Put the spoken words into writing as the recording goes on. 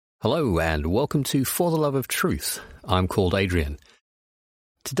Hello and welcome to For the Love of Truth. I'm called Adrian.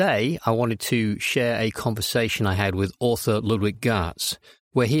 Today, I wanted to share a conversation I had with author Ludwig Gartz,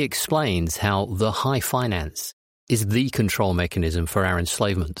 where he explains how the high finance is the control mechanism for our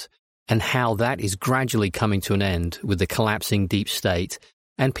enslavement, and how that is gradually coming to an end with the collapsing deep state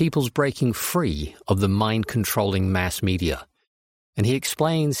and people's breaking free of the mind-controlling mass media. And he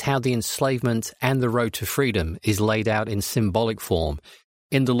explains how the enslavement and the road to freedom is laid out in symbolic form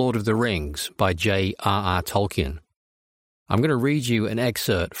in The Lord of the Rings by J.R.R. Tolkien. I'm going to read you an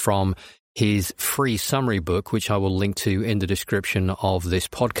excerpt from his free summary book, which I will link to in the description of this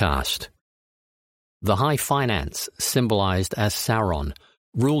podcast. The high finance, symbolized as Sauron,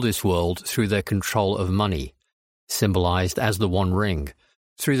 rule this world through their control of money, symbolized as the One Ring,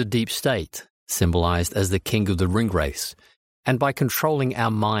 through the deep state, symbolized as the King of the Ringwraiths, and by controlling our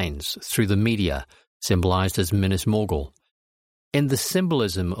minds through the media, symbolized as Minas Morgul. In the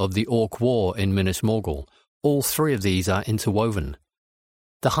symbolism of the Orc War in Minas Morgul, all three of these are interwoven.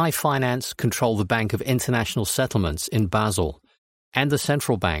 The high finance control the Bank of International Settlements in Basel, and the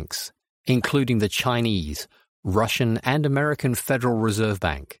central banks, including the Chinese, Russian, and American Federal Reserve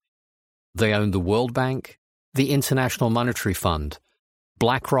Bank. They own the World Bank, the International Monetary Fund,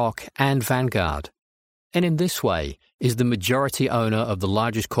 BlackRock, and Vanguard, and in this way is the majority owner of the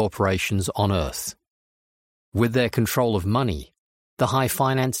largest corporations on Earth. With their control of money, the high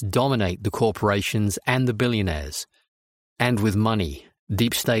finance dominate the corporations and the billionaires. And with money,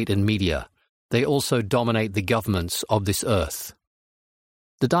 deep state and media, they also dominate the governments of this earth.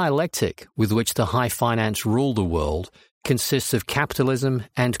 The dialectic with which the high finance rule the world consists of capitalism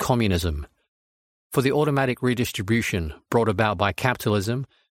and communism. For the automatic redistribution brought about by capitalism,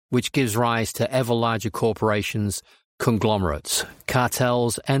 which gives rise to ever larger corporations, conglomerates,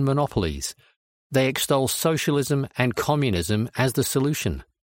 cartels, and monopolies, they extol socialism and communism as the solution.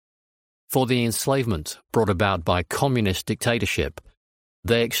 For the enslavement brought about by communist dictatorship,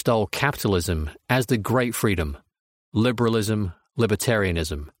 they extol capitalism as the great freedom, liberalism,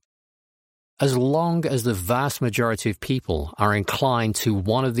 libertarianism. As long as the vast majority of people are inclined to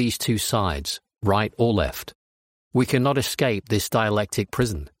one of these two sides, right or left, we cannot escape this dialectic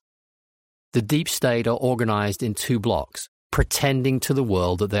prison. The deep state are organized in two blocks, pretending to the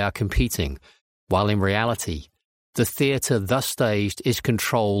world that they are competing, while in reality, the theatre thus staged is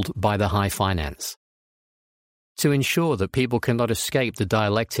controlled by the high finance. To ensure that people cannot escape the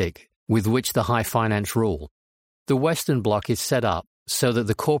dialectic with which the high finance rule, the Western Bloc is set up so that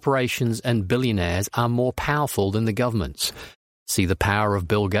the corporations and billionaires are more powerful than the governments. See the power of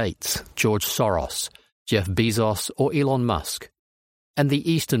Bill Gates, George Soros, Jeff Bezos, or Elon Musk. And the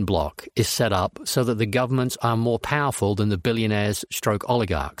Eastern Bloc is set up so that the governments are more powerful than the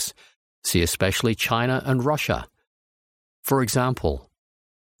billionaires/oligarchs. See especially China and Russia. For example,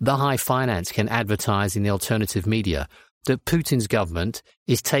 the high finance can advertise in the alternative media that Putin's government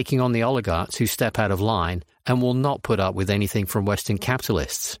is taking on the oligarchs who step out of line and will not put up with anything from Western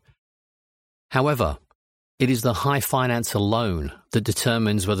capitalists. However, it is the high finance alone that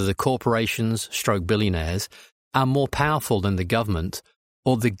determines whether the corporations/billionaires are more powerful than the government,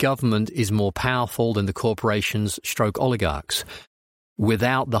 or the government is more powerful than the corporations/oligarchs.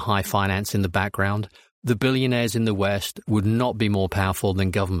 Without the high finance in the background, the billionaires in the West would not be more powerful than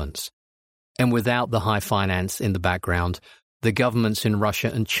governments. And without the high finance in the background, the governments in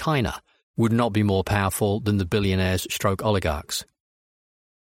Russia and China would not be more powerful than the billionaires/oligarchs.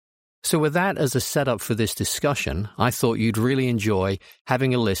 So with that as a setup for this discussion, I thought you'd really enjoy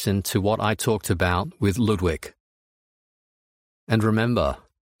having a listen to what I talked about with Ludwig. And remember,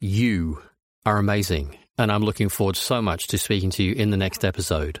 you are amazing. And I'm looking forward so much to speaking to you in the next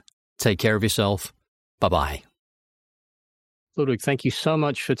episode. Take care of yourself. Bye-bye. Ludwig, thank you so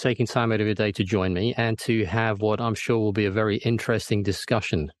much for taking time out of your day to join me and to have what I'm sure will be a very interesting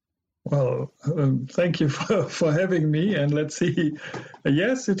discussion. Well, thank you for having me. And let's see.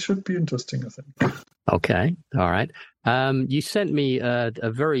 Yes, it should be interesting, I think. Okay. All right. You sent me a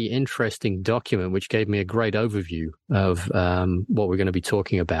very interesting document, which gave me a great overview of what we're going to be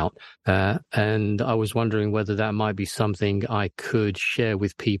talking about. And I was wondering whether that might be something I could share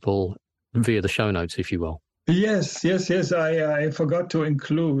with people via the show notes, if you will. Yes. I forgot to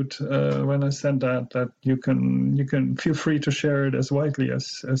include when I sent that you can feel free to share it as widely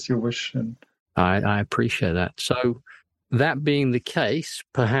as you wish. And I appreciate that. So that being the case,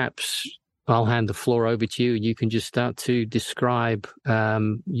 perhaps I'll hand the floor over to you. You can just start to describe,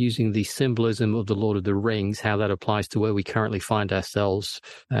 using the symbolism of the Lord of the Rings, how that applies to where we currently find ourselves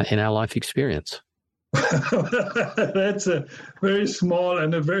in our life experience. That's a very small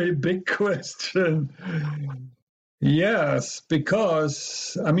and a very big question. Yes,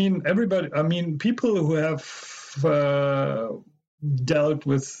 because people who have dealt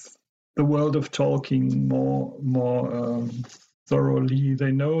with the world of Tolkien more thoroughly,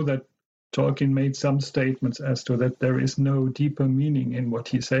 they know that Tolkien made some statements as to that there is no deeper meaning in what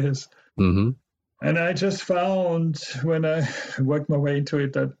he says. Mm-hmm. And I just found when I worked my way into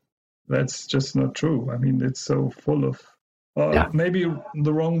it that that's just not true. I mean, it's so full of, maybe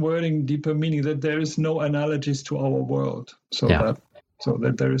the wrong wording, deeper meaning, that there is no analogies to our world. So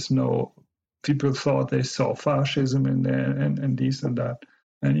that there is no, people thought they saw fascism in there and this and that.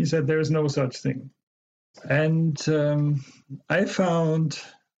 And he said there is no such thing. And I found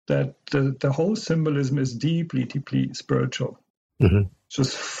that the whole symbolism is deeply, deeply spiritual. Mm-hmm.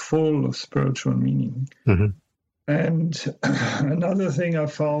 Just full of spiritual meaning. Mm-hmm. And another thing I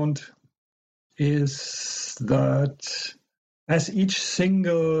found is that as each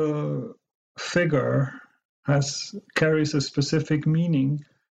single figure carries a specific meaning,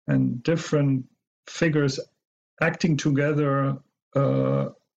 and different figures acting together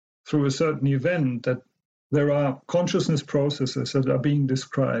through a certain event, that there are consciousness processes that are being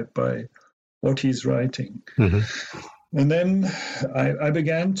described by what he's writing. Mm-hmm. And then I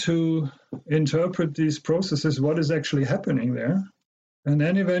began to interpret these processes, what is actually happening there. And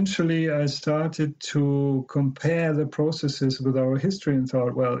then eventually I started to compare the processes with our history and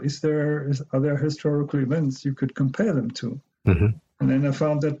thought, well, are there historical events you could compare them to? Mm-hmm. And then I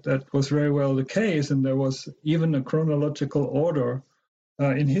found that was very well the case. And there was even a chronological order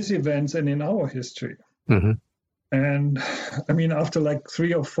in his events and in our history. Mm-hmm. And I mean, after like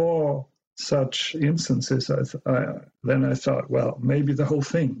 3 or 4 such instances, then I thought, well, maybe the whole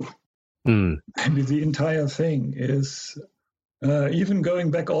thing, maybe the entire thing is, even going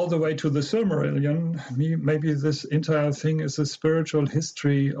back all the way to the Silmarillion, maybe this entire thing is a spiritual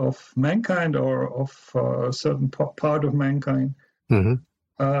history of mankind or of a certain part of mankind. Mm-hmm.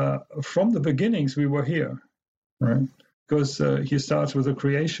 From the beginnings, we were here, right? Because he starts with a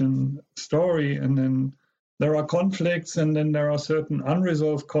creation story, and then there are conflicts, and then there are certain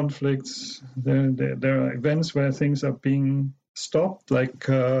unresolved conflicts. There are events where things are being stopped, like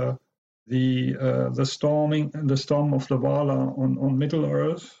the storm of the Vala on Middle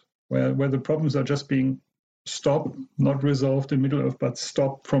Earth, where the problems are just being stopped, not resolved in Middle Earth, but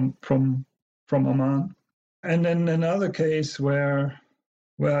stopped from Aman. And then another case where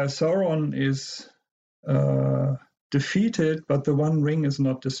Sauron is defeated, but the One Ring is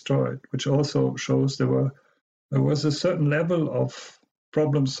not destroyed, which also shows there was a certain level of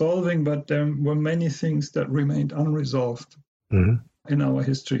problem solving, but there were many things that remained unresolved in our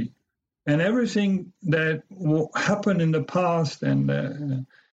history. And everything that happened in the past, and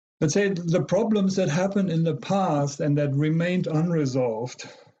let's say the problems that happened in the past and that remained unresolved,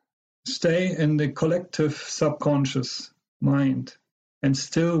 stay in the collective subconscious mind and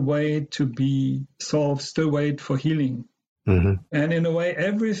still wait to be solved, still wait for healing. Mm-hmm. And in a way,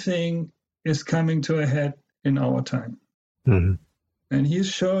 everything is coming to a head in our time. Mm-hmm. And he's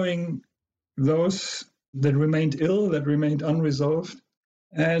showing those that remained ill, that remained unresolved,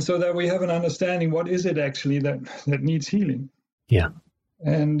 and so that we have an understanding, what is it actually that needs healing? Yeah.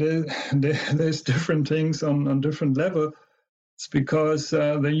 And there's different things on different levels. It's because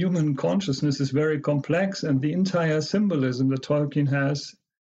the human consciousness is very complex, and the entire symbolism that Tolkien has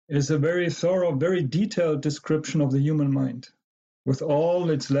is a very thorough, very detailed description of the human mind, with all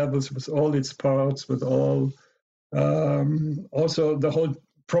its levels, with all its parts, with all also the whole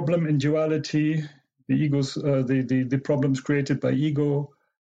problem in duality, the egos, the problems created by ego.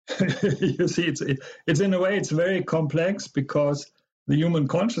 You see, it's in a way, it's very complex because the human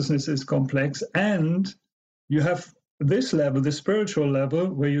consciousness is complex, and you have this level, the spiritual level,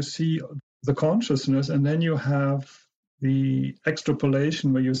 where you see the consciousness, and then you have the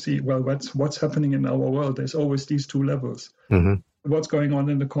extrapolation where you see, well, what's happening in our world. There's always these 2 levels. Mm-hmm. What's going on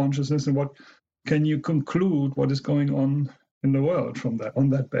in the consciousness, and what can you conclude what is going on in the world from that,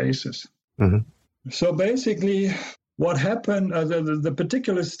 on that basis. Mm-hmm. So basically, what happened, the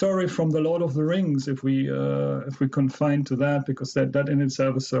particular story from the Lord of the Rings, if we confine to that, because that in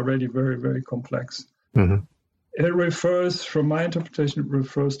itself is already very, very complex. Mm-hmm. It refers, from my interpretation, it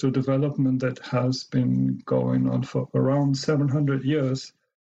refers to a development that has been going on for around 700 years.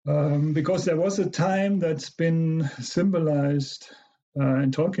 Because there was a time that's been symbolized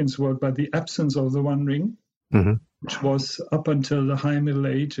in Tolkien's work by the absence of the One Ring, mm-hmm. which was up until the High Middle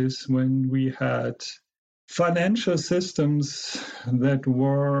Ages, when we had financial systems that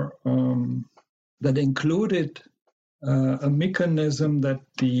were that included a mechanism that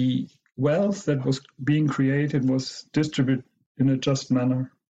the wealth that was being created was distributed in a just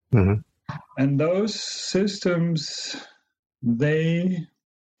manner. Mm-hmm. And those systems, they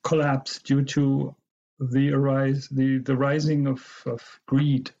collapsed due to the rising of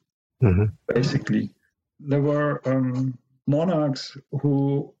greed, basically. There were monarchs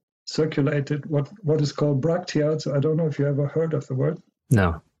who circulated what is called Brachtiads. I don't know if you ever heard of the word.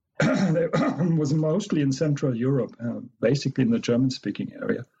 No. It was mostly in Central Europe, basically in the German-speaking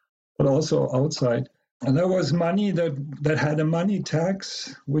area, but also outside. And there was money that had a money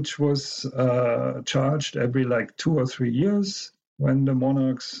tax, which was charged every 2 or 3 years when the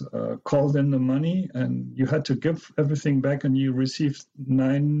monarchs called in the money, and you had to give everything back, and you received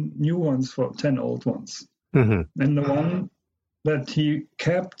 9 new ones for 10 old ones. And the one that he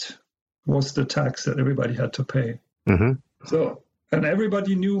kept was the tax that everybody had to pay. So, and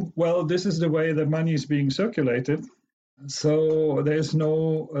everybody knew, well, this is the way that money is being circulated. So there's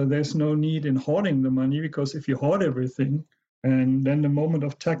no need in hoarding the money, because if you hoard everything, and then the moment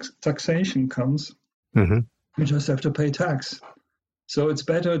of taxation comes, you just have to pay tax. So it's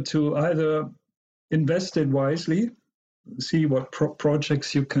better to either invest it wisely, see what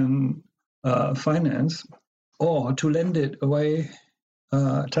projects you can finance, or to lend it away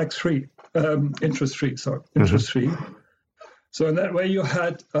tax-free, interest-free. So in that way, you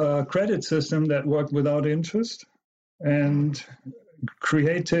had a credit system that worked without interest and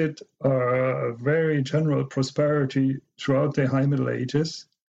created a very general prosperity throughout the High Middle Ages,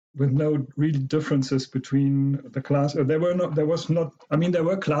 with no real differences between the class. There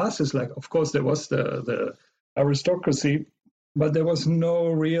were classes, of course there was the aristocracy, but there was no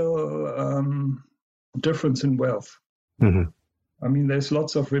real difference in wealth. There's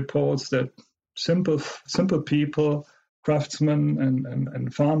lots of reports that simple people, craftsmen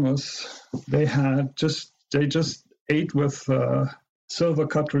and farmers, they just ate with silver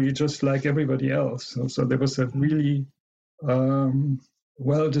cutlery just like everybody else. So there was a really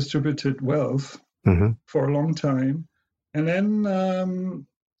well-distributed wealth for a long time. And then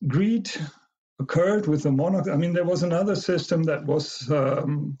greed occurred with the monarch. There was another system that was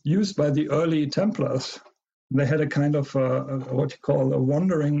used by the early Templars. They had a kind of what you call a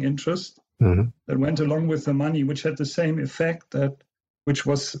wandering interest that went along with the money, which had the same effect, which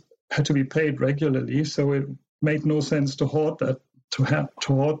had to be paid regularly. So it made no sense to hoard that, to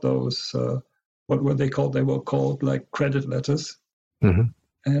hoard those, what were they called? They were called credit letters. And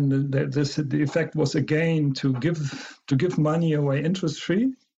the effect was again to give money away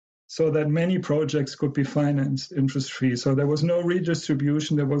interest-free, so that many projects could be financed interest-free. So there was no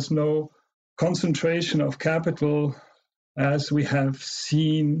redistribution, there was no concentration of capital as we have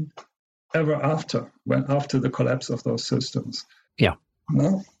seen ever after the collapse of those systems. Yeah.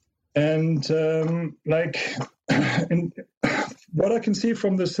 No? And what I can see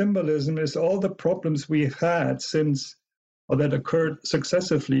from the symbolism is all the problems we've had since, or that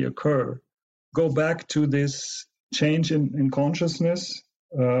successively occur, go back to this change in consciousness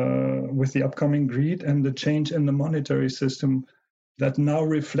with the upcoming greed, and the change in the monetary system that now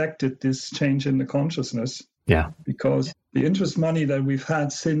reflected this change in the consciousness. Yeah. Because the interest money that we've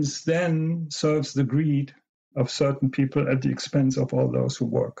had since then serves the greed of certain people at the expense of all those who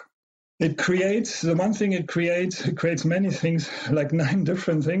work. It creates many things, 9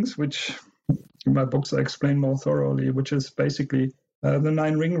 different things, which in my books I explain more thoroughly, which is basically the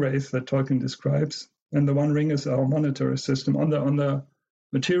 9 ring wraiths that Tolkien describes. And the one ring is our monetary system. On the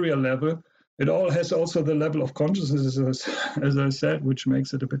material level, it all has also the level of consciousness, as I said, which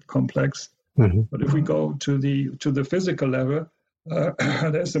makes it a bit complex. But if we go to the physical level,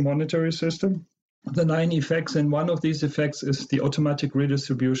 there's the monetary system, the 9 effects, and one of these effects is the automatic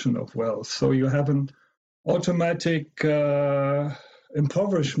redistribution of wealth. So you have an automatic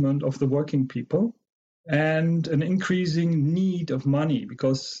impoverishment of the working people and an increasing need of money,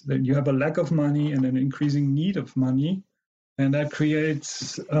 because then you have a lack of money and an increasing need of money, and that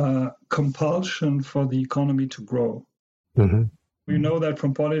creates compulsion for the economy to grow. We know that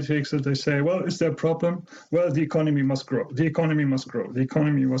from politics, that they say, well, is there a problem? Well, the economy must grow. The economy must grow. The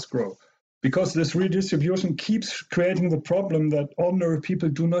economy must grow. Because this redistribution keeps creating the problem that ordinary people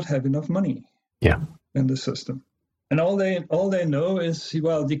do not have enough money in the system. And all they know is,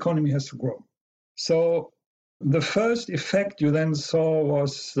 well, the economy has to grow. So the first effect you then saw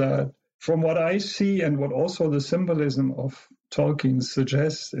was that, from what I see and what also the symbolism of Tolkien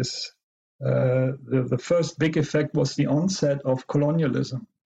suggests, is the first big effect was the onset of colonialism,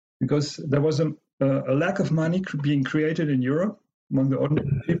 because there was a lack of money being created in Europe among the ordinary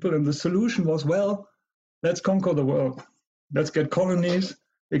people, and the solution was, well, let's conquer the world. Let's get colonies,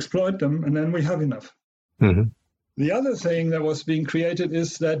 exploit them, and then we have enough. The other thing that was being created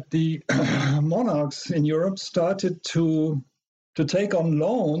is that the monarchs in Europe started to to take on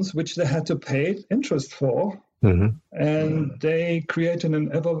loans, which they had to pay interest for. And they created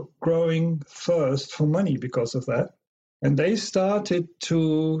an ever-growing thirst for money because of that. And they started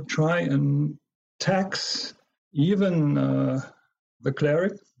to try and tax even the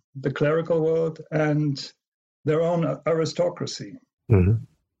clerical world, and their own aristocracy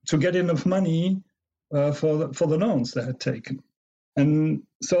to get enough money for the loans they had taken. And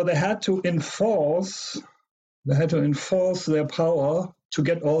so they had to enforce their power to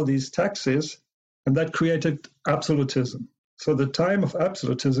get all these taxes, and that created absolutism. So the time of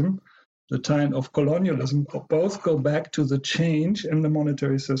absolutism, the time of colonialism, both go back to the change in the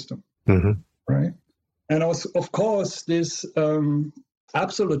monetary system, right? And also, of course, this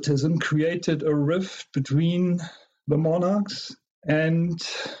absolutism created a rift between the monarchs and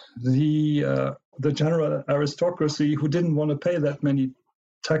the general aristocracy, who didn't want to pay that many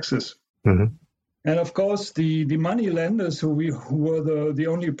taxes. And of course, the money lenders, who were the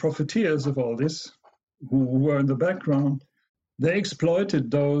only profiteers of all this, who were in the background, they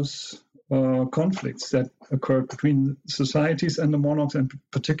exploited those conflicts that occurred between societies and the monarchs, and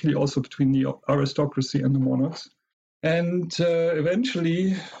particularly also between the aristocracy and the monarchs. And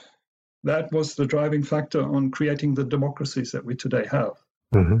eventually, that was the driving factor on creating the democracies that we today have.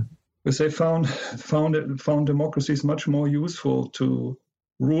 Because they found democracies much more useful to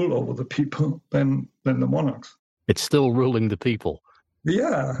rule over the people than the monarchs. It's still ruling the people.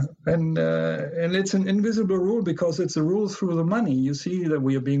 Yeah, and it's an invisible rule because it's a rule through the money. You see that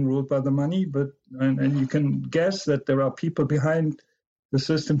we are being ruled by the money, and you can guess that there are people behind the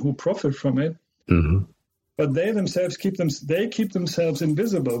system who profit from it. But they themselves keep themselves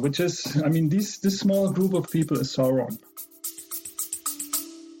invisible, which is, this small group of people is Sauron.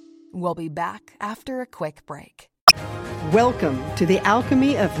 We'll be back after a quick break. Welcome to the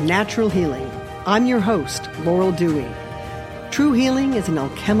Alchemy of Natural Healing. I'm your host, Laurel Dewey. True healing is an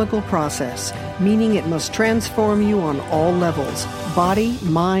alchemical process, meaning it must transform you on all levels, body,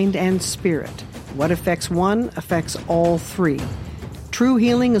 mind, and spirit. What affects one affects all three. True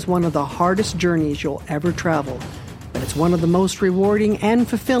healing is one of the hardest journeys you'll ever travel, but it's one of the most rewarding and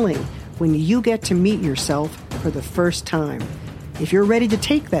fulfilling when you get to meet yourself for the first time. If you're ready to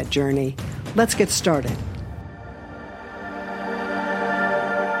take that journey, let's get started.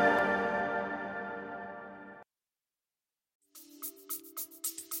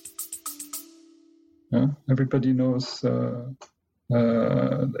 Everybody knows the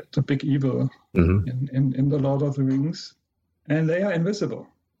big evil in the Lord of the Rings, and they are invisible.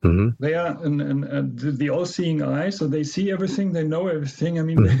 They are the all-seeing eye, so they see everything, they know everything.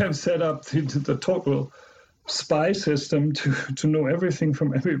 They have set up the total spy system to know everything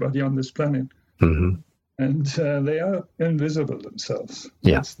from everybody on this planet. And they are invisible themselves.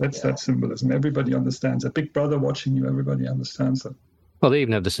 Yeah. That's that symbolism. Everybody understands that. Big Brother watching you, everybody understands that. Well, they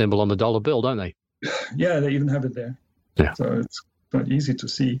even have the symbol on the dollar bill, don't they? Yeah, they even have it there. Yeah. So it's quite easy to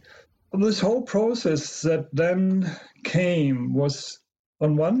see. This whole process that then came was,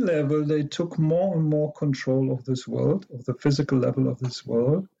 on one level, they took more and more control of this world, of the physical level of this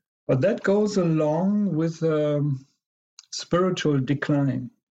world. But that goes along with spiritual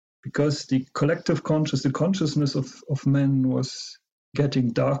decline, because the collective the consciousness of men was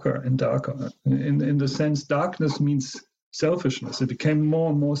getting darker and darker. In the sense, darkness means selfishness. It became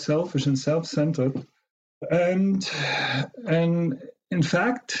more and more selfish and self-centered. And in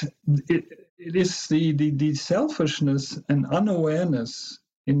fact, it is the selfishness and unawareness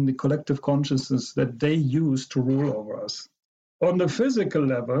in the collective consciousness that they use to rule over us. On the physical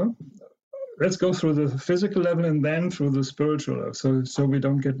level, let's go through the physical level and then through the spiritual level, so we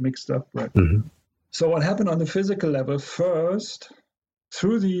don't get mixed up, right? So what happened on the physical level? First,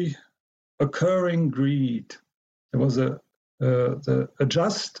 through the occurring greed, there was the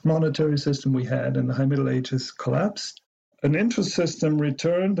just monetary system we had in the High Middle Ages collapsed. An interest system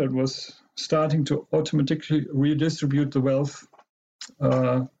returned that was starting to automatically redistribute the wealth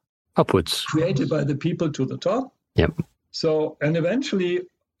upwards, created by the people to the top. Yep. So, and eventually,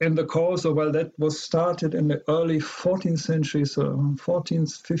 in the course of, that was started in the early 14th century, so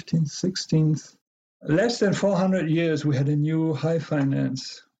 14th, 15th, 16th, less than 400 years, we had a new high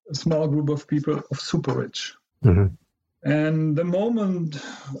finance, a small group of people of super rich. And the moment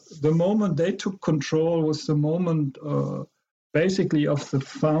they took control was the moment basically of the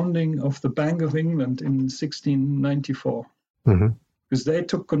founding of the Bank of England in 1694. Because they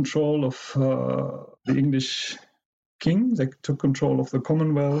took control of the English king, they took control of the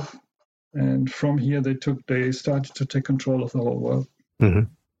Commonwealth, and from here they started to take control of the whole world.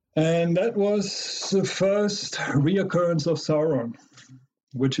 And that was the first reoccurrence of Sauron.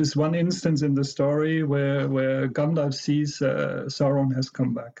 which is one instance in the story where Gandalf sees Sauron has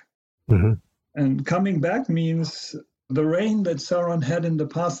come back. Mm-hmm. And coming back means the reign that Sauron had in the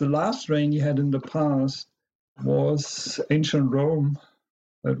past, the last reign he had in the past, was ancient Rome,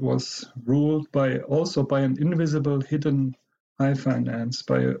 that was ruled by an invisible, hidden high finance,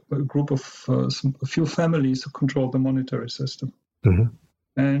 by a group of a few families who controlled the monetary system, Mm-hmm.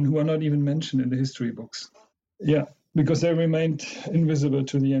 and who are not even mentioned in the history books. Yeah, because they remained invisible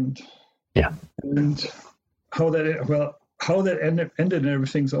to the end. Yeah. And how that ended and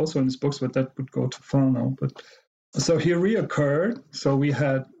everything's also in his books, but that would go too far now. But so he reoccurred. So we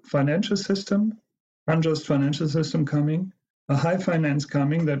had financial system, unjust financial system coming, a high finance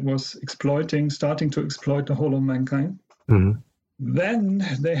coming that was starting to exploit the whole of mankind. Mm-hmm. Then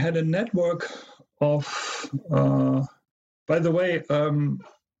they had a network of, by the way, and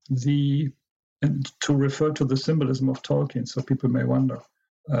to refer to the symbolism of Tolkien, so people may wonder.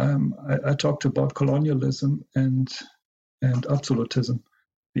 I talked about colonialism and absolutism.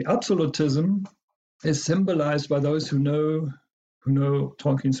 The absolutism is symbolized by those who know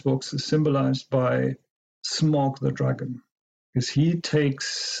Tolkien's books, is symbolized by Smaug the dragon, because he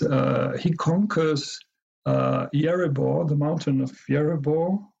conquers Erebor, the mountain of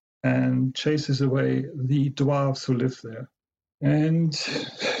Erebor, and chases away the dwarves who live there. And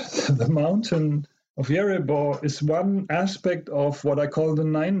the mountain of Erebor is one aspect of what I call the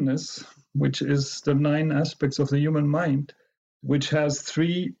nineness, which is the 9 aspects of the human mind, which has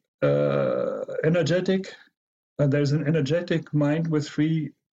 3 energetic. There's an energetic mind with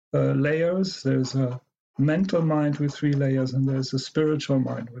 3 layers. There's a mental mind with 3 layers, and there's a spiritual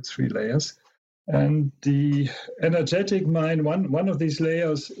mind with 3 layers. And the energetic mind, one of these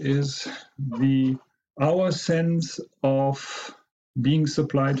layers is our sense of being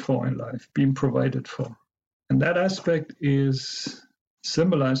supplied for in life, being provided for. And that aspect is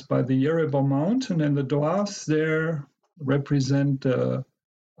symbolized by the Erebor mountain, and the dwarfs there represent,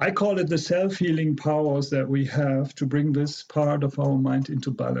 I call it the self-healing powers that we have to bring this part of our mind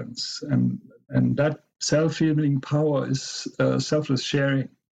into balance. And that self-healing power is selfless sharing.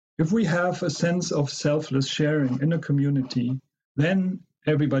 If we have a sense of selfless sharing in a community, then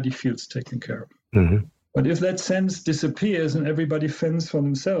everybody feels taken care of. Mm-hmm. But if that sense disappears and everybody fends for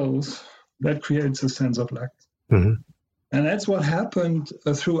themselves, that creates a sense of lack. Mm-hmm. And that's what happened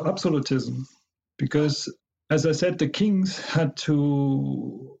through absolutism. Because, as I said, the kings had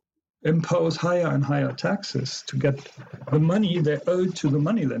to impose higher and higher taxes to get the money they owed to the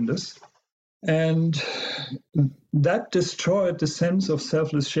moneylenders. And that destroyed the sense of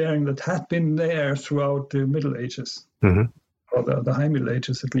selfless sharing that had been there throughout the Middle Ages, Mm-hmm. or the High Middle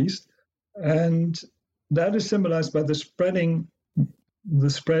Ages at least. And that is symbolized by the spread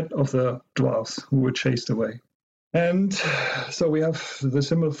of the dwarves who were chased away. And so we have the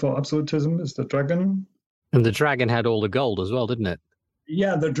symbol for absolutism is the dragon. And the dragon had all the gold as well, didn't it?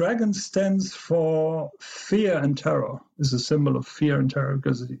 Yeah, the dragon stands for fear and terror. It's a symbol of fear and terror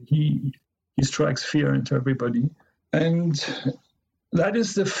because he strikes fear into everybody. And that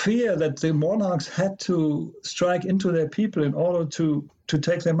is the fear that the monarchs had to strike into their people in order to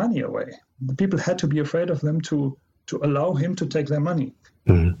take their money away. The people had to be afraid of them to allow him to take their money.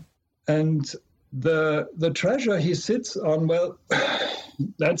 Mm-hmm. And the treasure he sits on, well,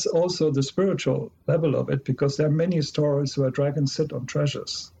 that's also the spiritual level of it, because there are many stories where dragons sit on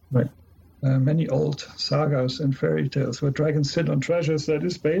treasures, right? Many old sagas and fairy tales where dragons sit on treasures. That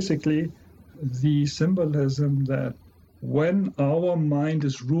is basically the symbolism that when our mind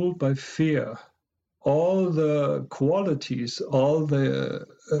is ruled by fear, all the qualities, all the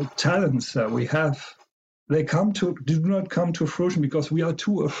talents that we have, they do not come to fruition because we are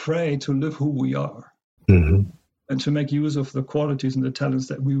too afraid to live who we are. Mm-hmm. And to make use of the qualities and the talents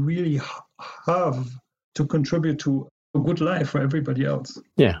that we really have to contribute to a good life for everybody else.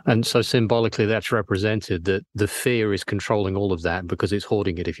 Yeah, and so symbolically that's represented that the fear is controlling all of that because it's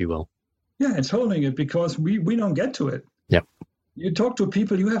hoarding it, if you will. Yeah, it's holding it because we don't get to it. Yep. You talk to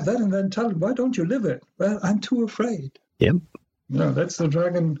people, you have that, and then tell them, why don't you live it? Well, I'm too afraid. Yep. No, that's the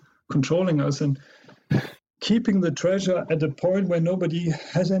dragon controlling us and keeping the treasure at a point where nobody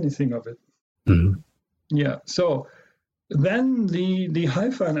has anything of it. Mm-hmm. Yeah, so then the high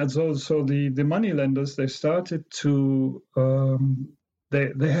finance, so the moneylenders, they started to,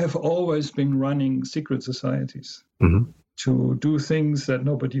 they have always been running secret societies Mm-hmm. to do things that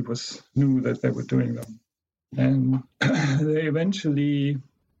nobody knew that they were doing them. And they eventually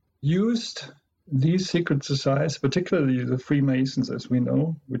used these secret societies, particularly the Freemasons, as we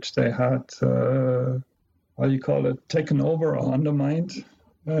know, which they had, taken over or undermined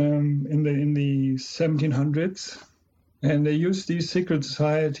in the 1700s. And they used these secret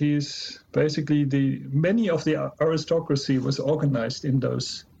societies. Basically, many of the aristocracy was organized in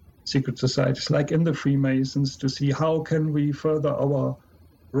those secret societies, like in the Freemasons, to see how can we further our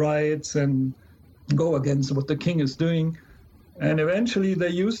rights and go against what the king is doing. And eventually they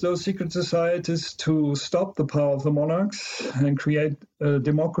used those secret societies to stop the power of the monarchs and create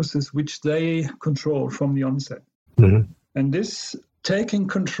democracies which they control from the onset. Mm-hmm. And this taking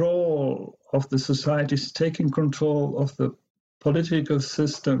control of the societies, taking control of the political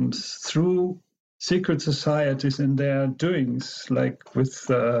systems through secret societies and their doings, like with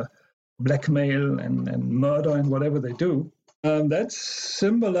blackmail and murder and whatever they do, that's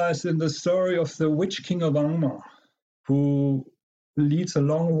symbolized in the story of the Witch King of Angmar, who leads a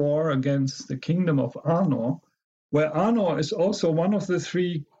long war against the kingdom of Arnor, where Arnor is also one of the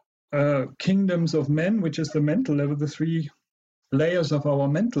three kingdoms of men, which is the mental level, the three layers of our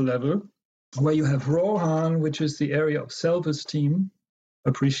mental level, where you have Rohan, which is the area of self-esteem,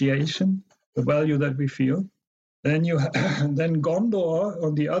 appreciation, the value that we feel. Then then Gondor,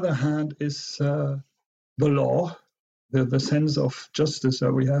 on the other hand, is the law, the sense of justice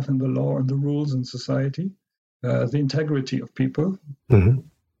that we have in the law and the rules in society, the integrity of people. Mm-hmm.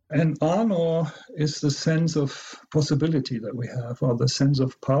 And Arnor is the sense of possibility that we have, or the sense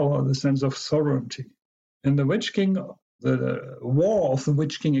of power, the sense of sovereignty. And the Witch King, the war of the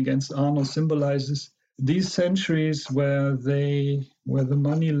Witch King against Arnor symbolizes these centuries where the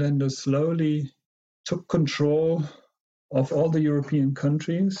moneylenders slowly took control of all the European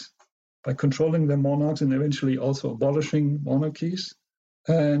countries by controlling their monarchs and eventually also abolishing monarchies,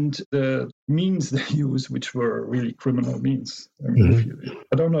 and the means they used, which were really criminal means. I mean, mm-hmm.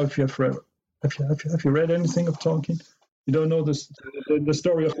 I don't know if you have read. Have you read anything of Tolkien? You don't know the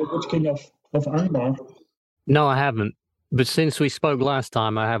story of the Witch King of Angmar? No, I haven't. But since we spoke last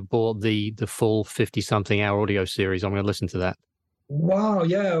time, I have bought the full 50-something hour audio series. I'm going to listen to that. Wow,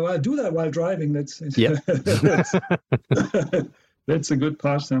 yeah, well, I do that while driving. That's a good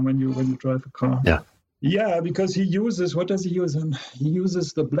pastime when you drive a car. Yeah. Yeah, because he uses, what does he use? He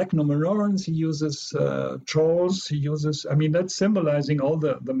uses the Black Numenorians, he uses trolls, that's symbolizing all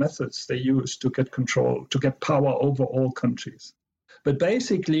the methods they use to get control, to get power over all countries. But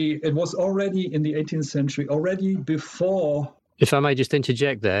basically, it was already in the 18th century, already before... If I may just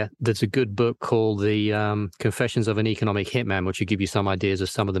interject there's a good book called The Confessions of an Economic Hitman, which will give you some ideas of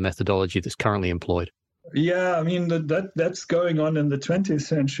some of the methodology that's currently employed. Yeah, I mean, that's going on in the 20th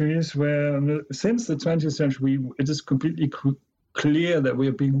centuries, where since the 20th century, it is completely clear that we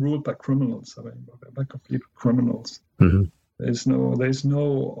are being ruled by criminals, by complete criminals. Mm-hmm. There's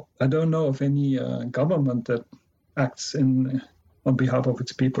no, I don't know of any government that acts on behalf of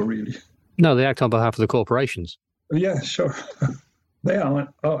its people, really. No, they act on behalf of the corporations. Yeah, sure. They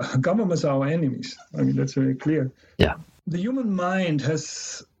are, governments are our enemies. I mean, that's very clear. Yeah. The human mind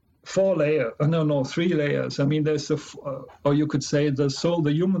has 3 layers. I mean, there's or you could say the soul,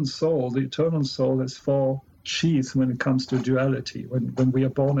 the human soul, the eternal soul has 4 sheaths when it comes to duality, when we are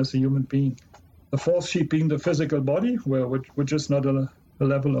born as a human being. The 4th sheath being the physical body, which is not a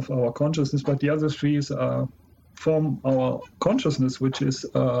level of our consciousness, but the other 3 are from our consciousness, which is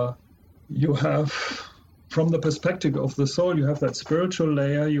you have, from the perspective of the soul, you have that spiritual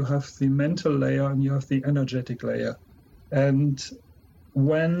layer, you have the mental layer, and you have the energetic layer. And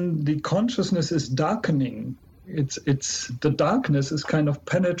when the consciousness is darkening, it's the darkness is kind of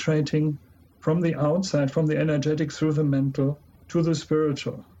penetrating from the outside, from the energetic through the mental to the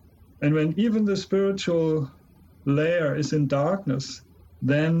spiritual. And when even the spiritual layer is in darkness,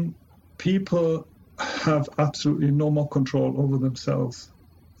 then people have absolutely no more control over themselves.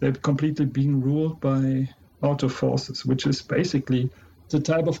 They're completely being ruled by outer forces, which is basically the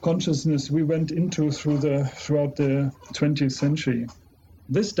type of consciousness we went into throughout the 20th century.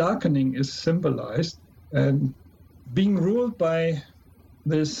 This darkening is symbolized, and being ruled by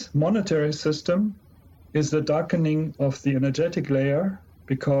this monetary system is the darkening of the energetic layer,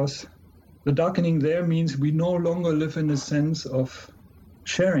 because the darkening there means we no longer live in a sense of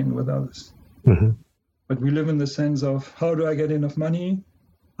sharing with others. Mm-hmm. But we live in the sense of, how do I get enough money?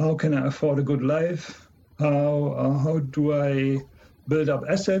 How can I afford a good life? How do I build up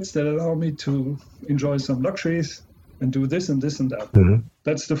assets that allow me to enjoy some luxuries and do this and this and that? Mm-hmm.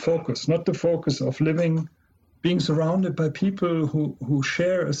 That's the focus, not the focus of living, being surrounded by people who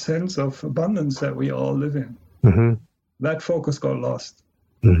share a sense of abundance that we all live in. Mm-hmm. That focus got lost.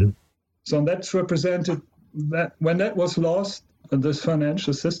 Mm-hmm. So that's represented, that when that was lost, this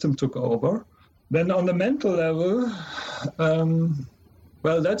financial system took over. Then on the mental level,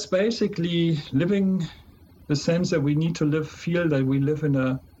 that's basically living the sense that we need to feel that we live in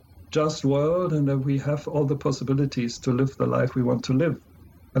a just world and that we have all the possibilities to live the life we want to live.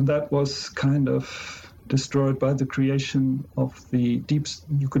 And that was kind of destroyed by the creation of the deep,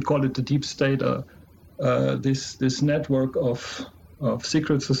 you could call it the deep state, this network of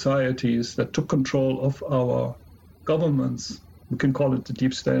secret societies that took control of our governments. We can call it the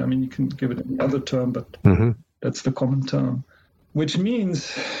deep state. I mean, you can give it another term, but that's the common term. Which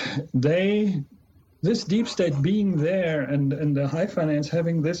means this deep state being there and the high finance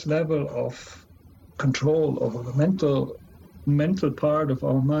having this level of control over the mental part of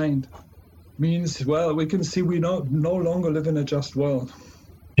our mind means, well, we can see we no longer live in a just world.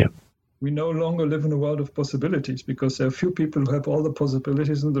 Yeah. We no longer live in a world of possibilities because there are few people who have all the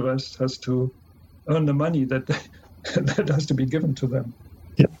possibilities and the rest has to earn the money that has to be given to them.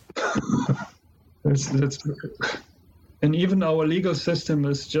 Yeah. And even our legal system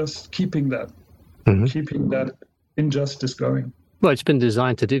is just keeping that injustice going. Well, it's been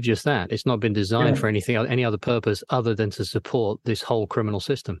designed to do just that. It's not been designed for any other purpose other than to support this whole criminal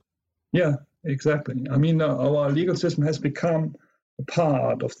system. Yeah, exactly. I mean, our legal system has become a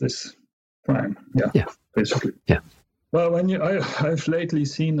part of this crime. Yeah. Basically. Yeah. Well, I've lately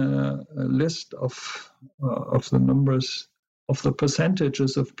seen a list of the numbers of the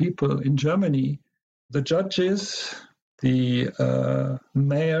percentages of people in Germany, the judges, the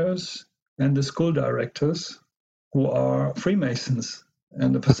mayors, and the school directors who are Freemasons.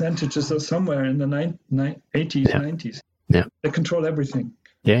 And the percentages are somewhere in the 80s, 90s. Yeah. They control everything.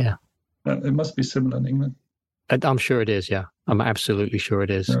 Yeah. It must be similar in England. I'm sure it is, yeah. I'm absolutely sure it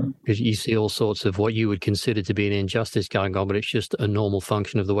is. Because you see all sorts of what you would consider to be an injustice going on, but it's just a normal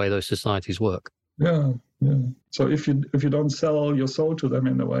function of the way those societies work. Yeah. So if you don't sell your soul to them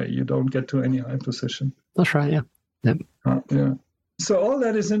in a way, you don't get to any high position. That's right, yeah. Yeah. So all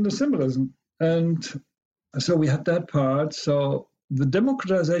that is in the symbolism. And so we had that part. So the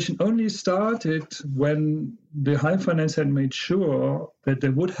democratization only started when the high finance had made sure that they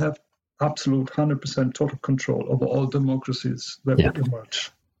would have absolute 100% total control over all democracies that would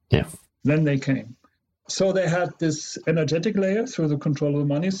emerge. Yeah. Then they came. So they had this energetic layer through the control of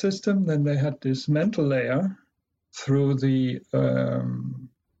the money system. Then they had this mental layer through the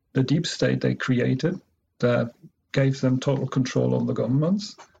deep state they created that gave them total control of the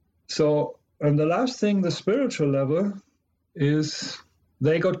governments. So, and the last thing, the spiritual level, is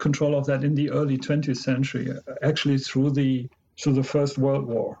they got control of that in the early 20th century, actually through the First World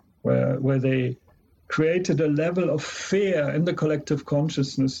War, where they created a level of fear in the collective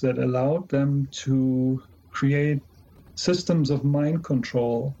consciousness that allowed them to create systems of mind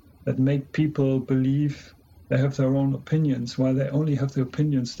control that make people believe they have their own opinions, while they only have the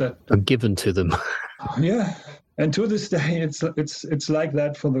opinions that are given to them. Yeah. And to this day, it's like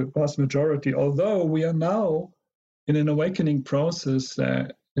that for the vast majority. Although we are now in an awakening process,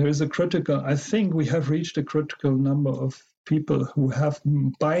 there is I think we have reached a critical number of people who have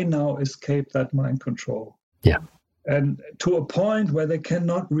by now escaped that mind control. Yeah. And to a point where they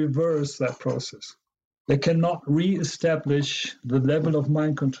cannot reverse that process. They cannot re-establish the level of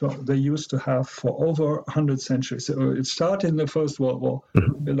mind control they used to have for over 100 centuries. So it started in the First World War.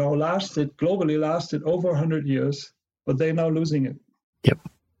 Mm-hmm. It now globally lasted over 100 years, but they're now losing it. Yep.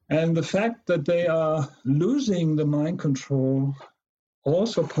 And the fact that they are losing the mind control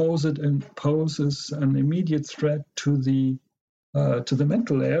also poses an immediate threat to the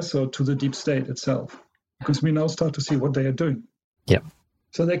mental layer, so to the deep state itself, because we now start to see what they are doing. Yep.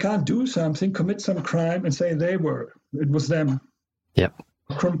 So they can't do something, commit some crime, and say it was them. Yep.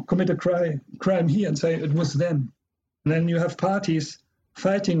 Commit a crime here and say it was them. And then you have parties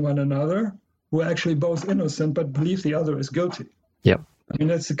fighting one another who are actually both innocent but believe the other is guilty. Yep. I mean,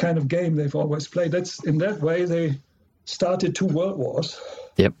 that's the kind of game they've always played. That's in that way they started 2 world wars.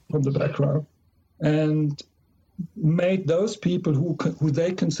 Yep. From the background, and made those people who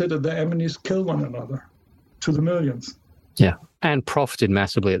they consider their enemies kill one another to the millions. Yeah, and profited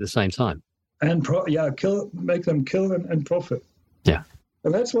massively at the same time. And make them kill and profit. Yeah.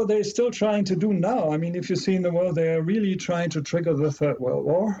 And that's what they're still trying to do now. I mean, if you see in the world, they are really trying to trigger the Third World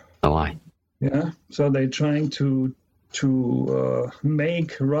War. Oh, aye. Yeah. So they're trying to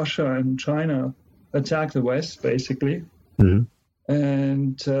make Russia and China attack the West, basically. Mm-hmm.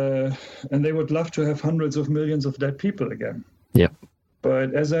 And they would love to have hundreds of millions of dead people again. Yep.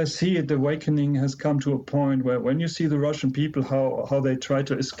 But as I see it, the awakening has come to a point where when you see the Russian people, how they try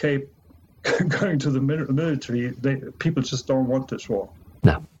to escape going to the military, people just don't want this war.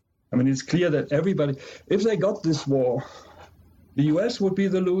 No. I mean, it's clear that everybody, if they got this war, the US would be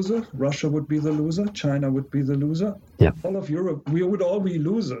the loser, Russia would be the loser, China would be the loser. Yep. All of Europe, we would all be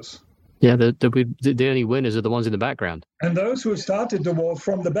losers. Yeah, the only winners are the ones in the background. And those who started the war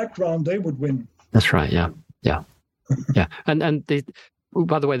from the background, they would win. That's right. Yeah. And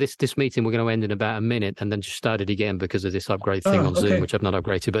by the way, this meeting we're going to end in about a minute, and then just start it again because of this upgrade thing on Zoom, which I've not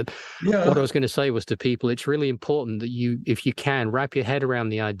upgraded. But what I was going to say was to people, it's really important that you, if you can, wrap your head around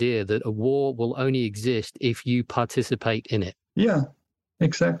the idea that a war will only exist if you participate in it. Yeah,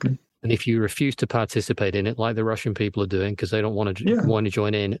 exactly. And if you refuse to participate in it, like the Russian people are doing, because they don't want to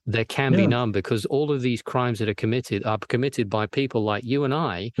join in, there can be none, because all of these crimes that are committed by people like you and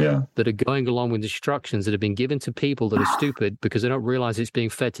I that are going along with instructions that have been given to people that are stupid because they don't realize it's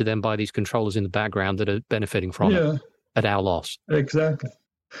being fed to them by these controllers in the background that are benefiting from it at our loss. Exactly.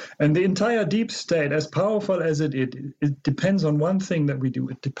 And the entire deep state, as powerful as it is, it depends on one thing that we do.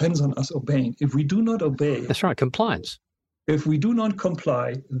 It depends on us obeying. If we do not obey... That's right, compliance. If we do not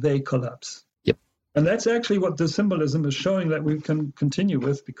comply, they collapse. Yep. And that's actually what the symbolism is showing that we can continue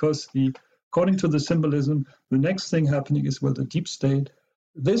with, because according to the symbolism, the next thing happening is, well, the deep state,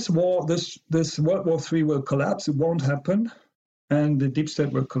 this war, this World War III will collapse. It won't happen. And the deep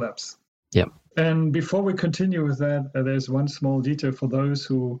state will collapse. Yep. And before we continue with that, there's one small detail for those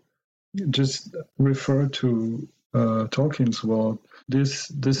who just refer to Tolkien's world.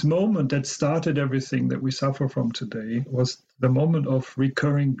 This moment that started everything that we suffer from today was the moment of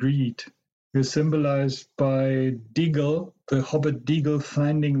recurring greed. Is symbolized by Deagle, the hobbit Deagle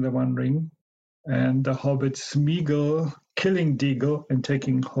finding the One Ring, and the hobbit Smeagol killing Deagle and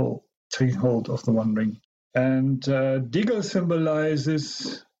taking hold of the One Ring. And Deagle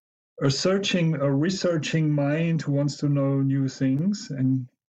symbolizes a researching mind who wants to know new things, and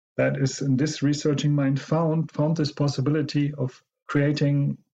that is, in this researching mind found this possibility of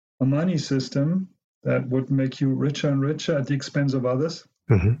creating a money system that would make you richer and richer at the expense of others.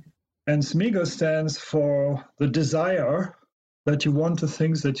 Mm-hmm. And Smeagol stands for the desire that you want the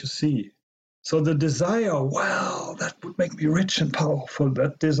things that you see. So the desire, wow, that would make me rich and powerful.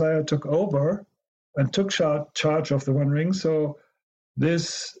 That desire took over and took charge of the One Ring. So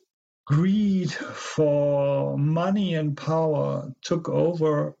this greed for money and power took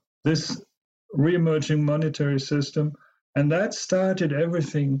over this re-emerging monetary system, and that started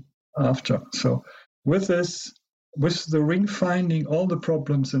everything after. So with the ring finding, all the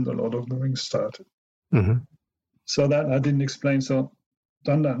problems in the Lord of the Rings started. Mm-hmm. So that I didn't explain, so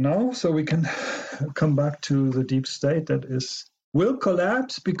done that now, so we can come back to the deep state that will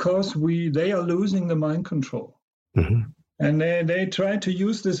collapse because they are losing the mind control. Mm-hmm. And they try to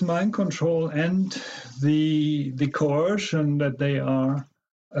use this mind control and the coercion that they are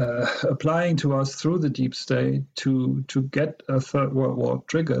applying to us through the deep state to get a Third World War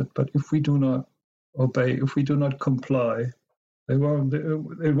triggered. But if we do not obey, if we do not comply, they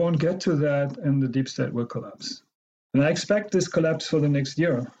won't get to that, and the deep state will collapse. And I expect this collapse for the next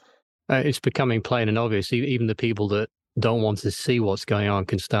year. It's becoming plain and obvious. Even the people that don't want to see what's going on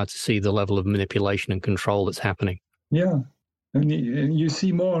can start to see the level of manipulation and control that's happening. Yeah. And you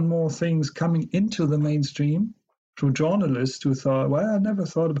see more and more things coming into the mainstream through journalists who thought, well, I never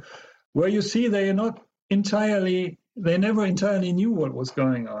thought about, where you see they never entirely knew what was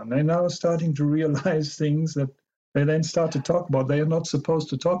going on. They're now starting to realize things that they then start to talk about. They are not supposed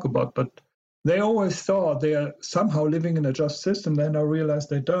to talk about, but they always thought they are somehow living in a just system. They now realize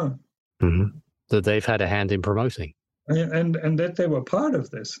they don't. Mm-hmm. That they've had a hand in promoting. And that they were part of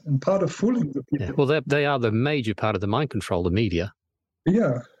this and part of fooling the people. Yeah. Well, they are the major part of the mind control, the media.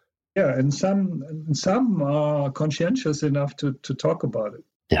 Yeah. And some are conscientious enough to talk about it.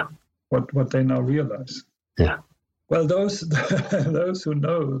 Yeah. What they now realize. Yeah. Well, those who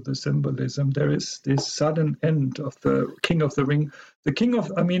know the symbolism, there is this sudden end of the King of the Ring, the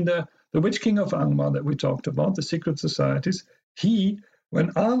Witch King of Angmar that we talked about, the secret societies.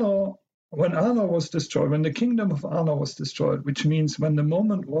 When Arnor was destroyed, when the kingdom of Arnor was destroyed, which means when the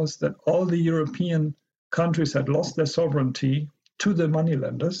moment was that all the European countries had lost their sovereignty to the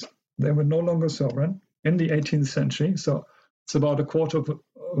moneylenders, they were no longer sovereign in the 18th century. So it's about a quarter of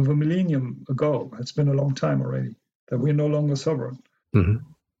a millennium ago. It's been a long time already that we're no longer sovereign. Mm-hmm.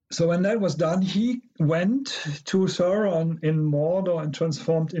 So when that was done, he went to Sauron in Mordor and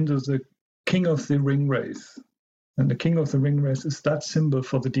transformed into the King of the Ringwraith. And the King of the Ringwraith is that symbol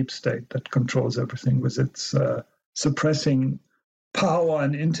for the deep state that controls everything with its suppressing power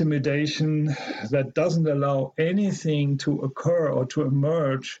and intimidation that doesn't allow anything to occur or to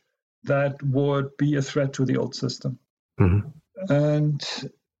emerge that would be a threat to the old system. Mm-hmm. And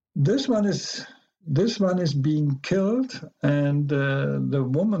this one is being killed, and the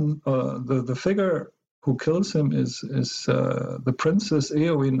woman, the figure who kills him is the Princess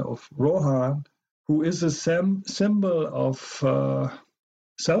Eowyn of Rohan, who is a symbol of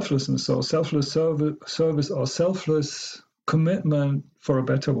selflessness, or selfless service, or selfless commitment for a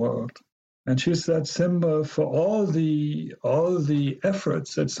better world. And she's that symbol for all the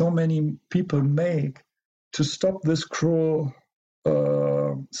efforts that so many people make to stop this cruel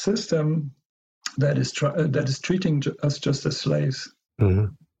system that is treating us just as slaves,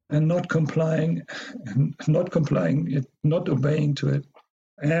 and not complying, not obeying to it.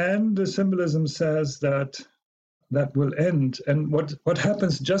 And the symbolism says that will end. And what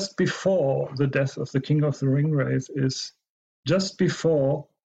happens just before the death of the King of the Ringwraith is just before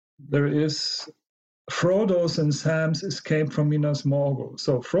there is Frodo's and Sam's escape from Minas Morgul.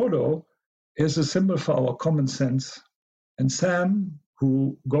 So Frodo is a symbol for our common sense, and Sam,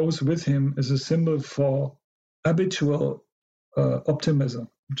 who goes with him, is a symbol for habitual optimism,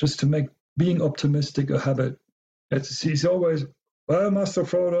 just to make being optimistic a habit. He's always, well, Master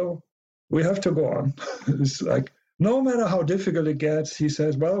Frodo, we have to go on. It's like, no matter how difficult it gets, he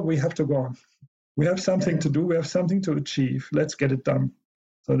says, well, we have to go on. We have something to do. We have something to achieve. Let's get it done.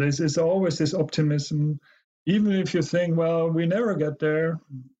 So there's always this optimism. Even if you think, well, we never get there,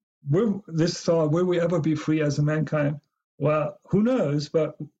 will we ever be free as a mankind? Well, who knows?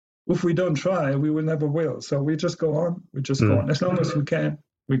 But if we don't try, we will never will. So we just go on. We just go on. As long as we can,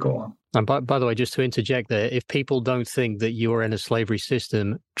 we go on. And by the way, just to interject there, if people don't think that you are in a slavery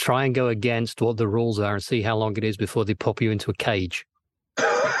system, try and go against what the rules are and see how long it is before they pop you into a cage.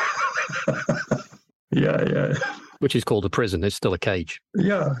 Yeah. Which is called a prison. It's still a cage.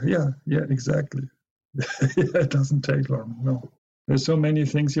 Yeah, exactly. It doesn't take long, no. There's so many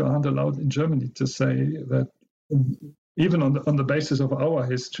things you aren't allowed in Germany to say, that even on the basis of our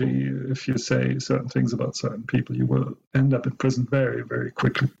history, if you say certain things about certain people, you will end up in prison very, very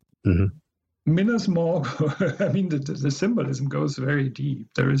quickly. Minas Morgul, I mean, the symbolism goes very deep.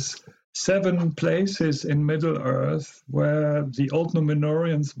 There is 7 places in Middle-earth where the old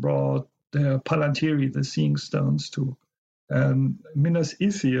Númenóreans brought their Palantiri, the seeing stones, to. And Minas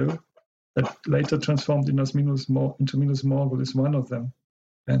Ithil, that later transformed into Minas Morgul, is one of them.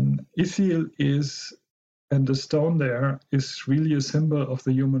 And Ithil and the stone there is really a symbol of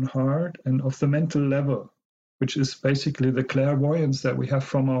the human heart and of the mental level, which is basically the clairvoyance that we have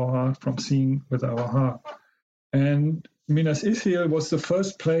from our heart, from seeing with our heart. And Minas Ithil was the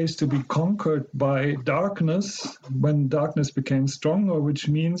first place to be conquered by darkness when darkness became stronger, which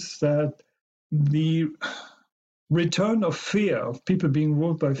means that the return of fear, of people being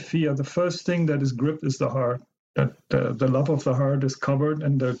ruled by fear, the first thing that is gripped is the heart. That the love of the heart is covered,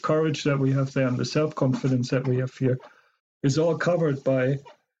 and the courage that we have there and the self-confidence that we have here is all covered by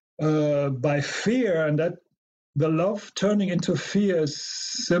fear, and that the love turning into fear is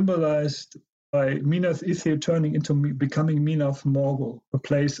symbolized by Minas Ithil turning into becoming Minas Morgul, a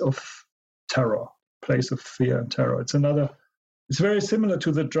place of terror, place of fear and terror. It's very similar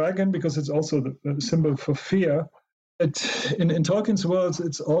to the dragon because it's also the symbol for fear. In Tolkien's worlds,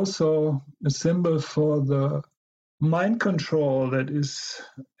 it's also a symbol for the mind control that is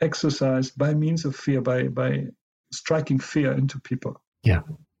exercised by means of fear, by striking fear into people. Yeah.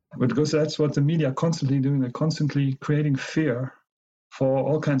 Because that's what the media are constantly doing. They're constantly creating fear for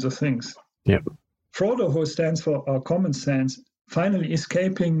all kinds of things. Yeah. Frodo, who stands for our common sense, finally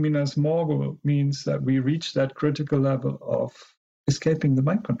escaping Minas Morgul means that we reach that critical level of escaping the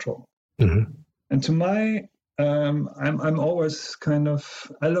mind control. And to my, I'm always kind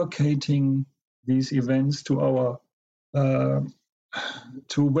of allocating these events to our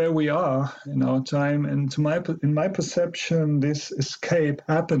to where we are in our time, and in my perception, this escape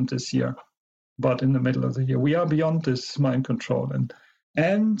happened this year, but in the middle of the year. We are beyond this mind control,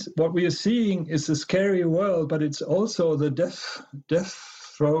 and what we are seeing is a scary world, but it's also the throes,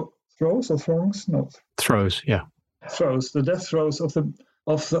 the death throes of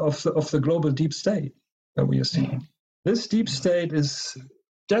the global deep state that we are seeing. This deep state is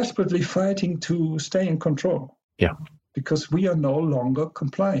desperately fighting to stay in control. Yeah. Because we are no longer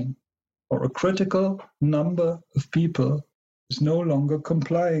complying, or a critical number of people is no longer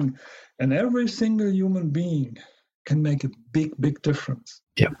complying. And every single human being can make a big, big difference.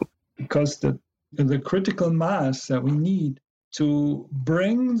 Yeah. Because the critical mass that we need to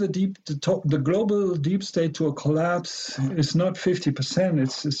bring the global deep state to a collapse is not 50%.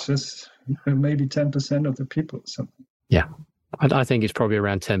 It's just maybe 10% of the people or something. Yeah. I think it's probably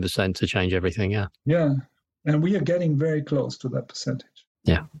around 10% to change everything. Yeah. Yeah. And we are getting very close to that percentage.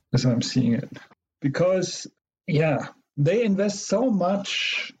 Yeah. As I'm seeing it. Because, they invest so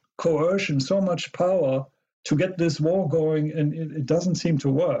much coercion, so much power to get this war going, and it doesn't seem to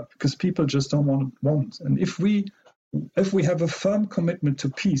work because people just don't want. And if we have a firm commitment to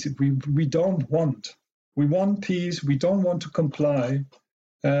peace, if we want peace, we don't want to comply,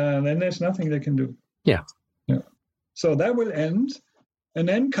 then there's nothing they can do. Yeah. So that will end. And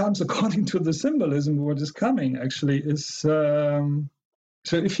then comes, according to the symbolism, what is coming actually is, so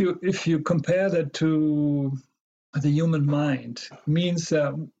if you compare that to the human mind, it means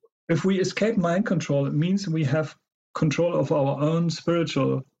if we escape mind control, it means we have control of our own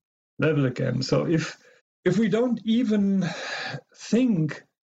spiritual level again. So if we don't even think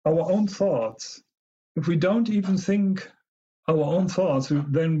our own thoughts, if we don't even think our own thoughts,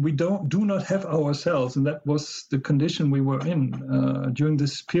 then we do not have ourselves. And that was the condition we were in during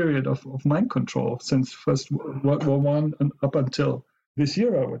this period of mind control since First World War I and up until this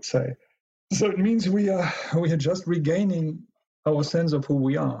year, I would say. So it means we are just regaining our sense of who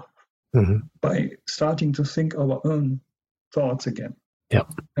we are by starting to think our own thoughts again.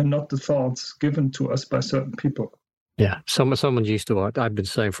 And not the thoughts given to us by certain people. Yeah. Someone used to, I've been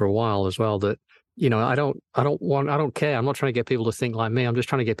saying for a while as well, that I don't care. I'm not trying to get people to think like me. I'm just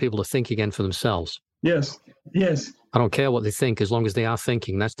trying to get people to think again for themselves. Yes. I don't care what they think as long as they are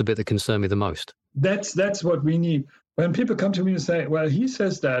thinking. That's the bit that concerns me the most. That's what we need. When people come to me and say, well, he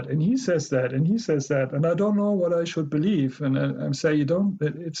says that, and he says that, and he says that, and I don't know what I should believe. And I say,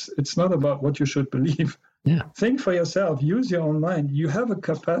 it's not about what you should believe. Yeah. Think for yourself. Use your own mind. You have a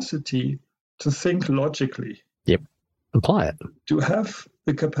capacity to think logically. Yep. Apply it. To have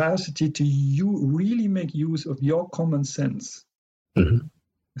the capacity to really make use of your common sense.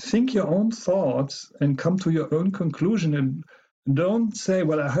 Think your own thoughts and come to your own conclusion, and don't say,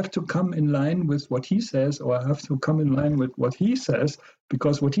 well, I have to come in line with what he says, or I have to come in line with what he says,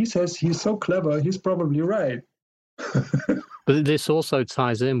 because what he says, he's so clever, he's probably right. But this also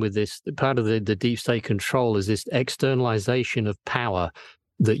ties in with this part of the deep state control is this externalization of power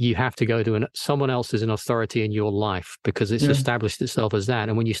that you have to go to, and someone else is an authority in your life because it's established itself as that.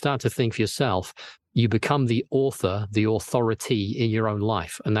 And when you start to think for yourself, you become the author, the authority in your own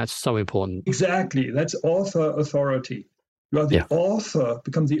life. And that's so important. Exactly. That's authority. You are the author,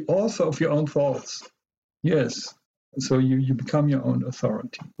 become the author of your own thoughts. Yes. So you become your own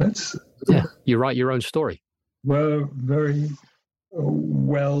authority. That's you write your own story. Well, very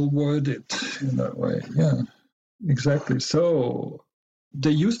well worded in that way. Yeah, exactly. So they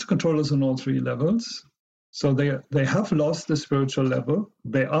used to control us on all three levels. So they have lost the spiritual level.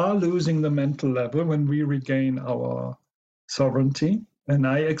 They are losing the mental level when we regain our sovereignty. And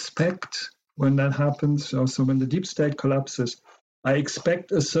I expect when that happens, so when the deep state collapses, I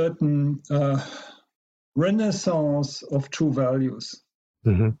expect a certain renaissance of true values.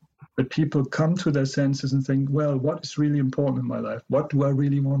 That people come to their senses and think, well, what is really important in my life? What do I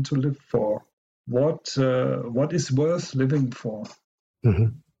really want to live for? What is worth living for?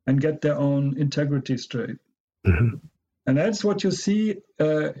 And get their own integrity straight. And that's what you see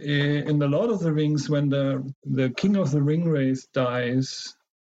in the Lord of the Rings when the King of the Ring race dies.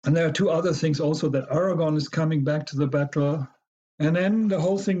 And there are two other things also, that Aragorn is coming back to the battle. And then the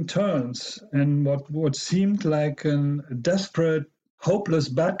whole thing turns. And what seemed like a desperate, hopeless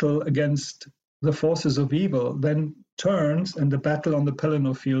battle against the forces of evil then turns, and the battle on the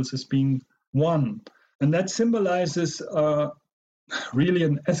Pelennor fields is being won. And that symbolizes really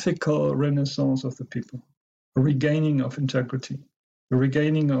an ethical renaissance of the people, a regaining of integrity, a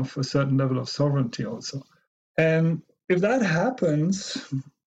regaining of a certain level of sovereignty also. And if that happens,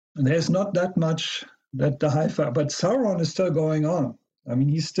 there's not that much that the high-fi, but Sauron is still going on. I mean,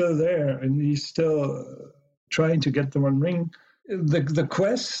 he's still there, and he's still trying to get the One Ring. The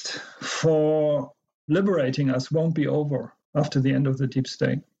quest for liberating us won't be over after the end of the deep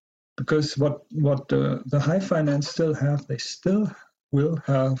state. Because what the high finance still have, they still will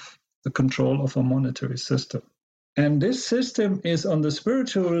have the control of a monetary system. And this system is on the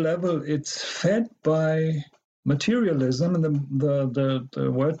spiritual level, it's fed by materialism, and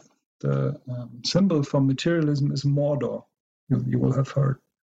the word, the symbol for materialism is Mordor. You will have heard.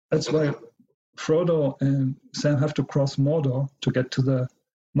 That's why Frodo and Sam have to cross Mordor to get to the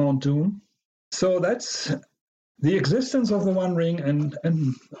Mount Doom. So that's the existence of the One Ring and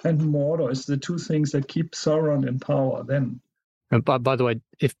Mordor is the two things that keep Sauron in power then. And by the way,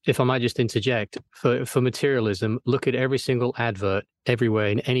 if I might just interject, for materialism, look at every single advert everywhere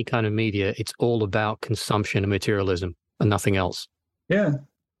in any kind of media. It's all about consumption and materialism and nothing else. Yeah,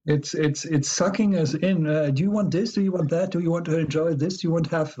 it's sucking us in. Do you want this? Do you want that? Do you want to enjoy this? Do you want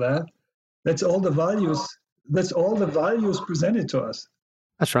to have that? That's all the values. That's all the values presented to us.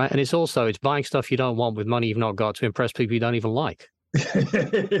 That's right. And it's buying stuff you don't want with money you've not got to impress people you don't even like.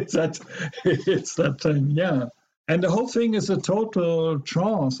 it's that thing, yeah. And the whole thing is a total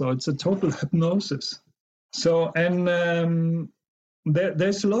trance, or it's a total hypnosis. So, and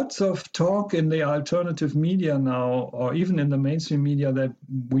there's lots of talk in the alternative media now, or even in the mainstream media, that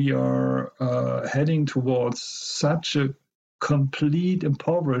we are heading towards such a complete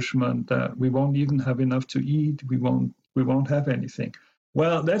impoverishment that we won't even have enough to eat. We won't have anything.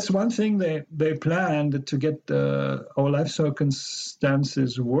 Well, that's one thing they planned, to get our life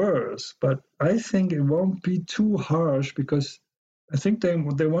circumstances worse. But I think it won't be too harsh, because I think they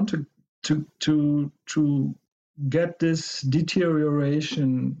want to get this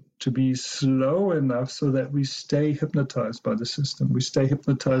deterioration to be slow enough so that we stay hypnotized by the system. We stay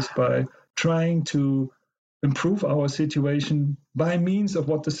hypnotized by trying to improve our situation by means of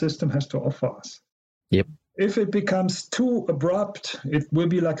what the system has to offer us. Yep. If it becomes too abrupt, it will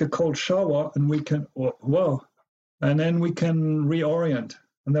be like a cold shower, and and then we can reorient,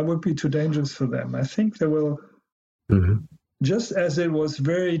 and that would be too dangerous for them. I think they will, just as it was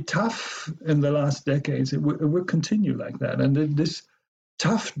very tough in the last decades, it will continue like that. And this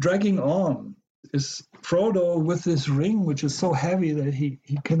tough dragging on is Frodo with this ring, which is so heavy that he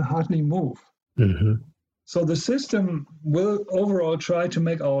can hardly move. Mm-hmm. So the system will overall try to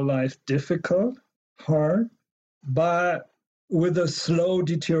make our life difficult, hard, but with a slow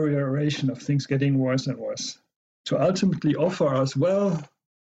deterioration of things getting worse and worse, to ultimately offer us, well,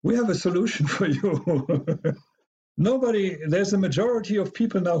 we have a solution for you. There's a majority of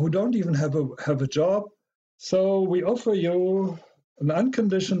people now who don't even have a job. So we offer you an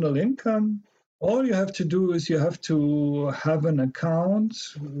unconditional income. All you have to do is you have to have an account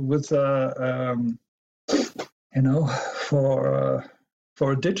with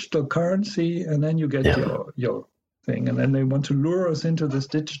for a digital currency, and then you get your thing. And then they want to lure us into this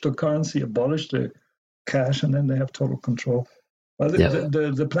digital currency, abolish the cash, and then they have total control. Well,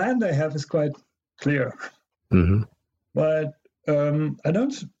 the plan they have is quite clear. Mm-hmm. But I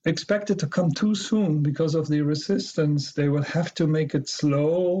don't expect it to come too soon because of the resistance. They will have to make it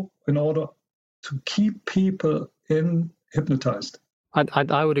slow in order to keep people hypnotized.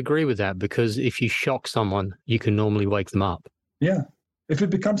 I would agree with that, because if you shock someone, you can normally wake them up. Yeah. If it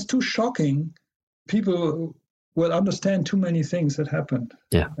becomes too shocking, people will understand too many things that happened.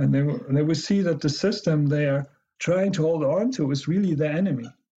 Yeah. And they will see that the system they are trying to hold on to is really their enemy.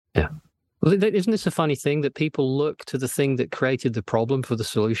 Yeah. Well, isn't this a funny thing that people look to the thing that created the problem for the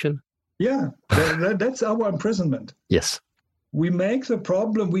solution? Yeah. That's our imprisonment. Yes. We make the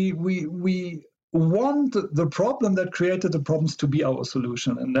problem, we want the problem that created the problems to be our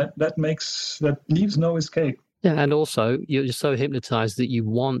solution, and that leaves no escape. Yeah, and also you're so hypnotized that you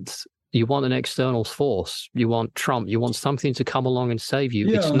want an external force. You want Trump. You want something to come along and save you.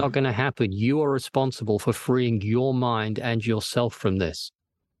 Yeah. It's not going to happen. You are responsible for freeing your mind and yourself from this.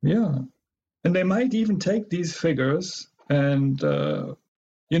 Yeah, and they might even take these figures and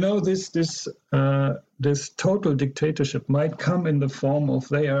this total dictatorship might come in the form of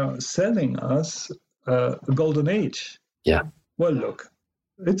they are selling us a golden age. Yeah. Well, look,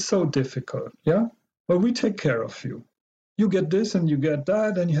 it's so difficult. Yeah. Well, we take care of you. You get this and you get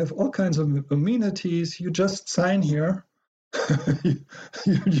that, and you have all kinds of amenities. You just sign here. You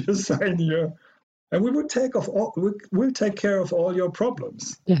just sign here, and we'll take care of all your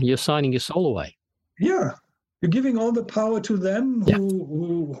problems. Yeah, you're signing your soul away. Yeah. You're giving all the power to them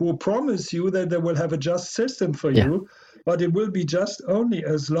who promise you that they will have a just system for you, but it will be just only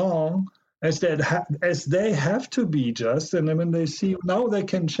as long as they have to be just. And then when they see now they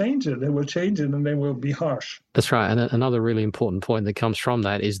can change it, they will change it, and they will be harsh. That's right. And another really important point that comes from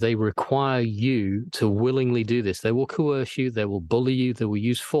that is they require you to willingly do this. They will coerce you, they will bully you, they will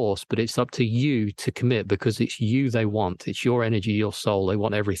use force, but it's up to you to commit, because it's you they want. It's your energy, your soul. They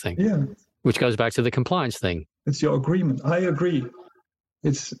want everything. Yeah. Which goes back to the compliance thing. It's your agreement. I agree.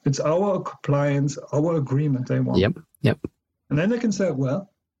 It's our compliance, our agreement they want. Yep. And then they can say, well,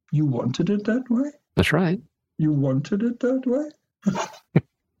 you wanted it that way? That's right. You wanted it that way?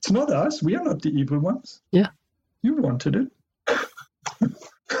 It's not us. We are not the evil ones. Yeah. You wanted it.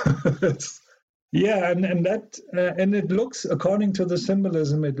 And it looks, according to the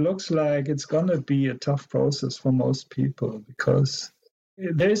symbolism, it looks like it's going to be a tough process for most people, because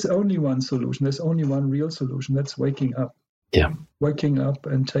there's only one solution. There's only one real solution. That's waking up. Yeah. Waking up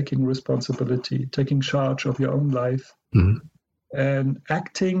and taking responsibility, taking charge of your own life, and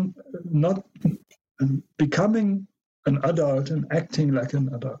acting, not becoming an adult and acting like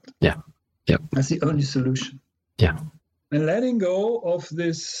an adult. Yeah. Yep. That's the only solution. Yeah. And letting go of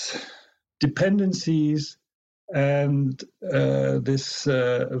this dependencies and this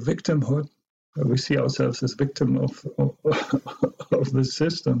victimhood. We see ourselves as victim of the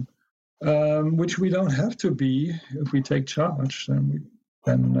system, which we don't have to be if we take charge. Then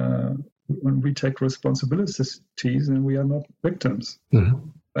when we take responsibilities and we are not victims. Mm-hmm.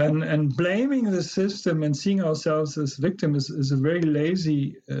 And blaming the system and seeing ourselves as victims is a very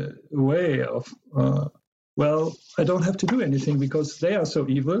lazy way of, I don't have to do anything because they are so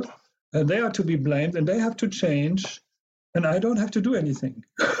evil and they are to be blamed and they have to change and I don't have to do anything.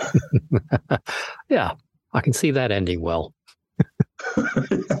 Yeah, I can see that ending well.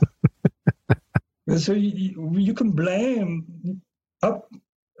 So you can blame up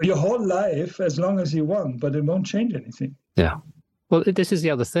your whole life as long as you want, but it won't change anything. Yeah. Well, this is the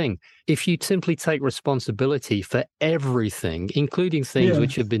other thing. If you simply take responsibility for everything, including things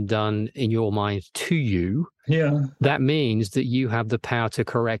which have been done in your mind to you, that means that you have the power to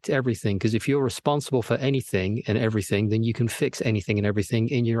correct everything. Because if you're responsible for anything and everything, then you can fix anything and everything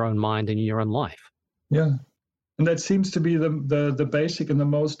in your own mind and in your own life. Yeah. And that seems to be the basic and the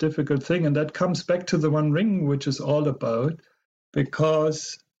most difficult thing. And that comes back to the One Ring, which is all about,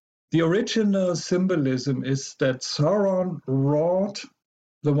 because the original symbolism is that Sauron wrought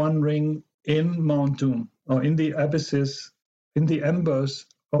the One Ring in Mount Doom, or in the abysses, in the embers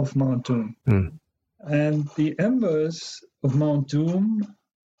of Mount Doom. Mm. And the embers of Mount Doom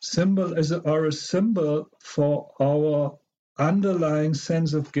are a symbol for our underlying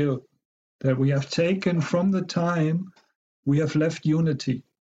sense of guilt that we have taken from the time we have left unity.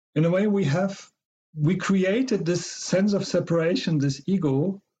 In a way, we created this sense of separation, this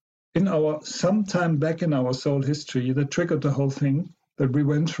ego, sometime back in our soul history that triggered the whole thing that we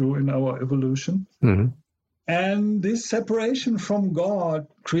went through in our evolution. Mm-hmm. And this separation from God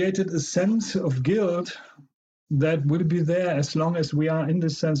created a sense of guilt that will be there as long as we are in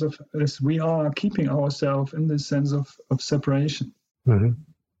this sense of, as we are keeping ourselves in this sense of separation. Mm-hmm.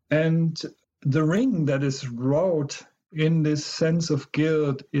 And the ring that is wrought in this sense of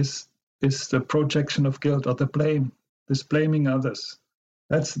guilt is the projection of guilt or the blame, this blaming others.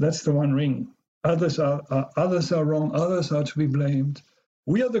 That's the One Ring. Others are wrong. Others are to be blamed.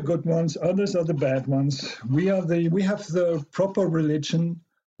 We are the good ones. Others are the bad ones. We have the proper religion.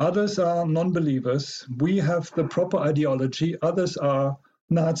 Others are non-believers. We have the proper ideology. Others are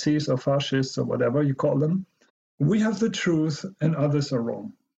Nazis or fascists or whatever you call them. We have the truth, and others are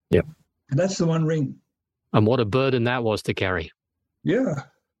wrong. Yep. And that's the One Ring. And what a burden that was to carry. Yeah.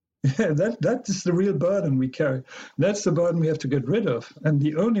 Yeah, that is the real burden we carry. That's the burden we have to get rid of. And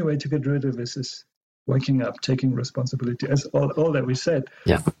the only way to get rid of this is waking up, taking responsibility, as all that we said.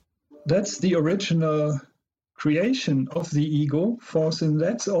 Yeah. That's the original creation of the ego force, and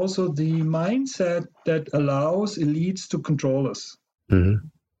that's also the mindset that allows elites to control us. Mm-hmm.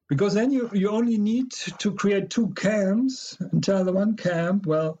 Because then you only need to create two camps and tell the one camp,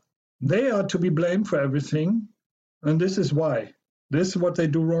 well, they are to be blamed for everything, and this is why. This is what they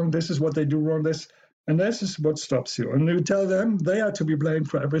do wrong, this is what they do wrong, this is what stops you. And you tell them they are to be blamed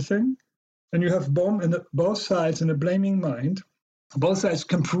for everything, and you have both sides in a blaming mind. Both sides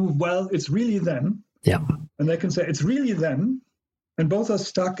can prove, well, it's really them. Yeah. And they can say, it's really them, and both are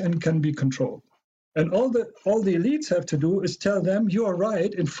stuck and can be controlled. And all the elites have to do is tell them, you are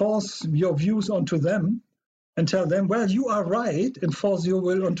right, and force your views onto them, and tell them, well, you are right, and force your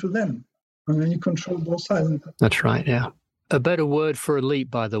will onto them. And then you control both sides. That's right, yeah. A better word for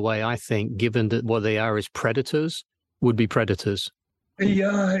elite, by the way, I think, given that what they are is predators, would be predators.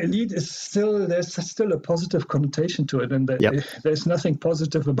 Yeah, elite is there's still a positive connotation to it, and there's nothing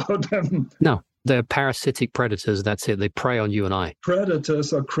positive about them. No, they're parasitic predators, that's it. They prey on you and I.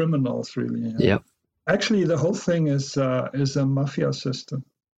 Predators are criminals, really. Yeah. Actually, the whole thing is a mafia system.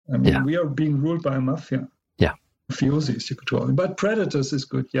 I mean, we are being ruled by a mafia. Yeah. Mafiosis, you could call them. But predators is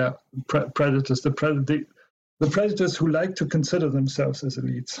good, yeah. Predators, the predators who like to consider themselves as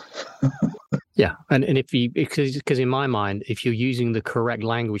elites. Yeah, and because in my mind, if you're using the correct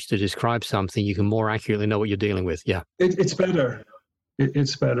language to describe something, you can more accurately know what you're dealing with. Yeah, it's better.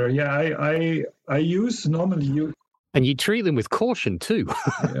 It's better. Yeah, I use normally. And you treat them with caution too.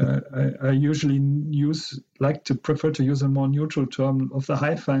 I usually prefer to use a more neutral term of the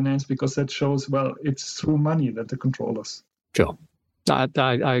high finance, because that shows, well, it's through money that they control us. Sure.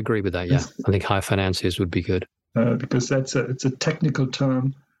 I agree with that, yeah. I think high finances would be good. Because it's a technical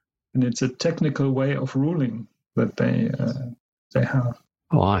term, and it's a technical way of ruling that they have.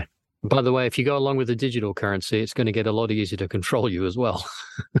 Oh, aye. By the way, if you go along with the digital currency, it's going to get a lot easier to control you as well.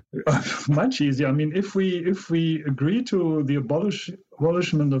 Much easier. I mean, if we agree to the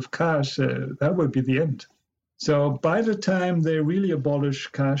abolishment of cash, that will be the end. So by the time they really abolish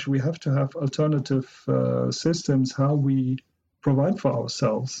cash, we have to have alternative systems how we provide for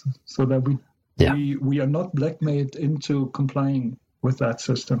ourselves, so that we are not blackmailed into complying with that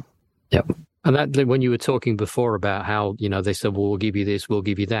system. Yep. And that, when you were talking before about how, they said, well, we'll give you this, we'll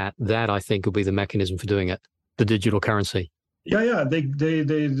give you that, that I think will be the mechanism for doing it, the digital currency. Yeah.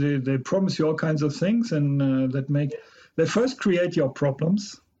 They promise you all kinds of things, and they first create your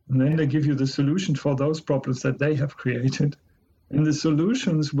problems, and then they give you the solution for those problems that they have created. And the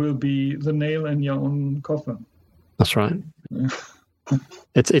solutions will be the nail in your own coffin. That's right. Yeah.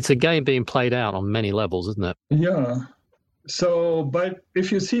 It's a game being played out on many levels, isn't it? Yeah. So, but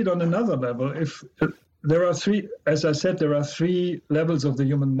if you see it on another level, if there are three, as I said, there are three levels of the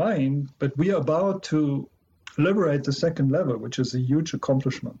human mind, but we are about to liberate the second level, which is a huge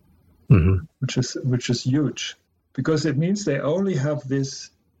accomplishment, which is huge, because it means they only have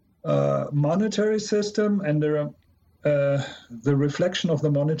this monetary system, and there are the reflection of the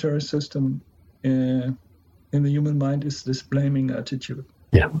monetary system in the human mind is this blaming attitude.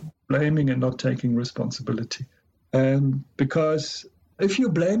 Yeah, blaming and not taking responsibility. And because if you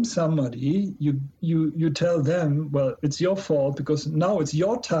blame somebody, you tell them, well, it's your fault because now it's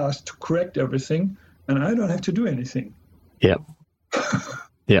your task to correct everything, and I don't have to do anything. Yeah.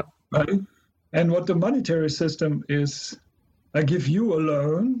 Yeah. Right? And what the monetary system is, I give you a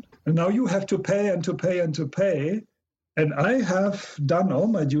loan, and now you have to pay and to pay and to pay. And I have done all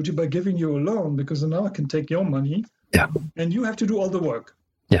my duty by giving you a loan, because now I can take your money. Yeah. And you have to do all the work.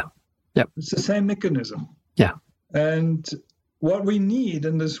 Yeah. Yeah. It's the same mechanism. Yeah. And what we need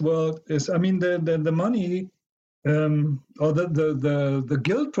in this world is, I mean, the money or the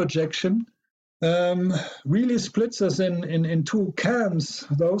guilt projection really splits us in two camps,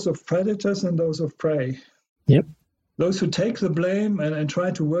 those of predators and those of prey. Yep. Those who take the blame and try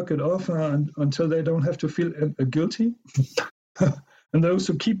to work it off until they don't have to feel guilty. And those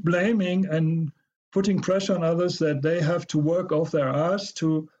who keep blaming and putting pressure on others that they have to work off their arse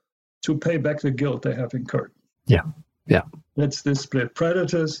to pay back the guilt they have incurred. Yeah, yeah. That's the split,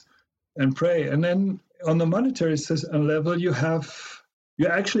 predators and prey. And then on the monetary system level, you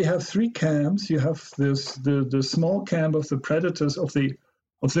actually have three camps. You have the small camp of the predators, of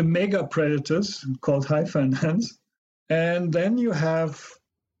the mega predators called high finance. And then you have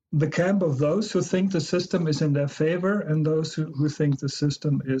the camp of those who think the system is in their favor, and those who think the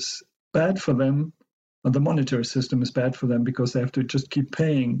system is bad for them, or the monetary system is bad for them because they have to just keep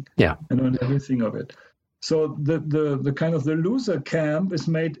paying and earn everything of it. So the kind of the loser camp is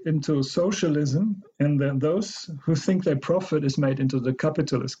made into socialism, and then those who think they profit is made into the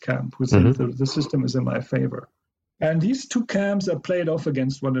capitalist camp, who think the system is in my favor. And these two camps are played off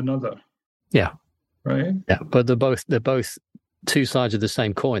against one another. Yeah. Right? Yeah, but they're both two sides of the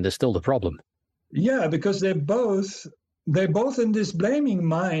same coin. They're still the problem. Yeah, because they're both in this blaming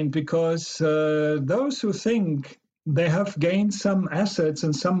mind, because those who think they have gained some assets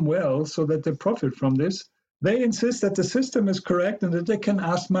and some wealth so that they profit from this, they insist that the system is correct and that they can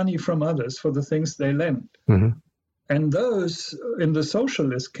ask money from others for the things they lend. And those in the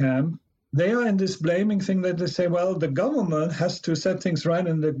socialist camp, they are in this blaming thing that they say, well, the government has to set things right,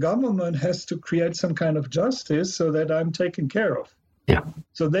 and the government has to create some kind of justice so that I'm taken care of. Yeah.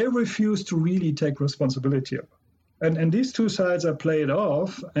 So they refuse to really take responsibility of it. And these two sides are played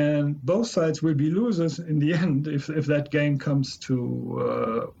off, and both sides will be losers in the end if that game comes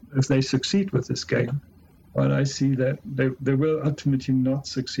to, if they succeed with this game. But I see that they will ultimately not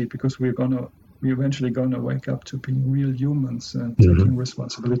succeed, because we're eventually going to wake up to being real humans and taking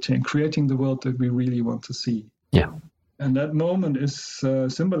responsibility and creating the world that we really want to see. Yeah. And that moment is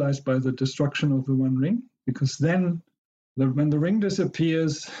symbolized by the destruction of the One Ring, because then when the ring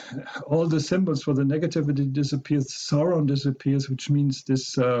disappears, all the symbols for the negativity disappears, Sauron disappears, which means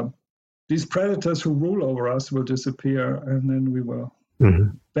these predators who rule over us will disappear, and then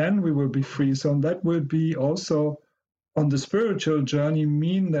we will be free. So that will be also on the spiritual journey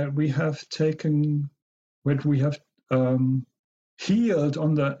mean that we have taken what we have healed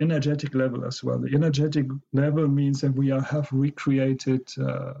on the energetic level as well. The energetic level means that we have recreated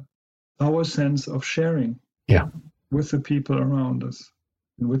our sense of sharing. Yeah. With the people around us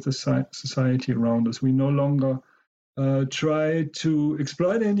and with the society around us. We no longer try to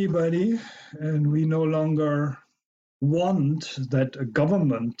exploit anybody, and we no longer want that a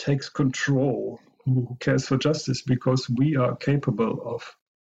government takes control who cares for justice, because we are capable of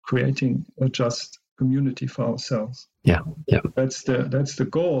creating a just community for ourselves. Yeah, yeah. That's the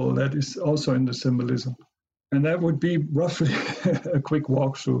goal. That is also in the symbolism. And that would be roughly a quick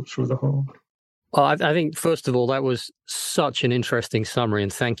walk through the whole. Well, I think, first of all, that was such an interesting summary,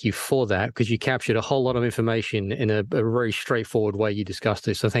 and thank you for that, because you captured a whole lot of information in a very straightforward way you discussed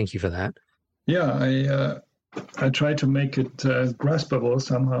it, so thank you for that. Yeah, I try to make it graspable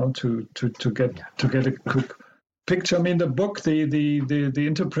somehow to get a quick picture. I mean, the book, the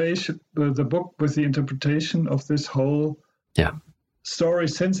interpretation, the book with the interpretation of this whole story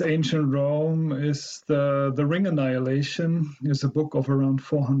since ancient Rome is the Ring Annihilation. Is a book of around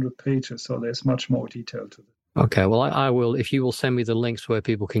 400 pages, so there's much more detail to it. Okay, well, I will, if you will send me the links where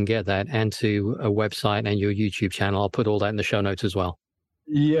people can get that and to a website and your YouTube channel, I'll put all that in the show notes as well.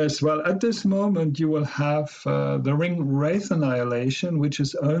 Yes, well, at this moment, you will have the Ring Wraith Annihilation, which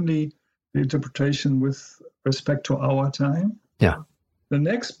is only the interpretation with respect to our time. Yeah. The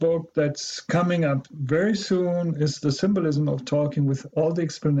next book that's coming up very soon is The Symbolism of Talking, with all the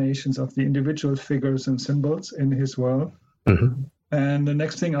explanations of the individual figures and symbols in his world. Mm-hmm. And the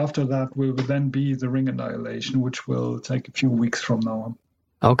next thing after that will then be the Ring Annihilation, which will take a few weeks from now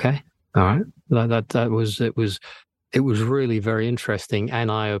on. Okay. All right. It was really very interesting and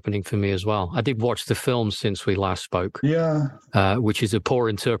eye-opening for me as well. I did watch the film since we last spoke. Yeah. Which is a poor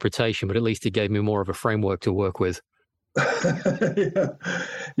interpretation, but at least it gave me more of a framework to work with.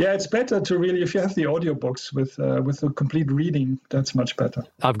 Yeah, it's better to really, if you have the audiobooks with a complete reading, that's much better.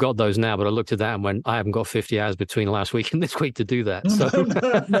 I've got those now, but I looked at that and went, I haven't got 50 hours between last week and this week to do that.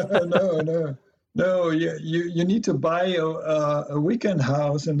 So. No, you need to buy a weekend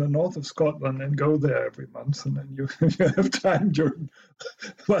house in the north of Scotland and go there every month, and then you have time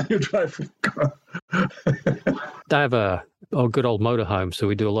while you drive your car. I have a good old motorhome, so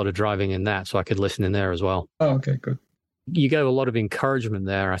we do a lot of driving in that, so I could listen in there as well. Oh, okay, good. You gave a lot of encouragement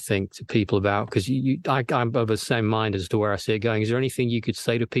there, I think, to people about, because I'm of the same mind as to where I see it going. Is there anything you could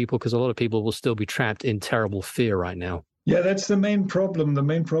say to people? Because a lot of people will still be trapped in terrible fear right now. Yeah, that's the main problem. The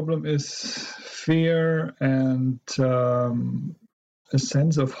main problem is fear and a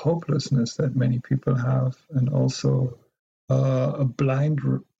sense of hopelessness that many people have, and also a blind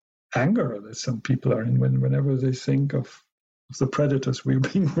anger that some people are in whenever they think of the predators we're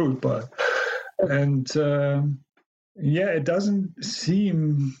being ruled by. And it doesn't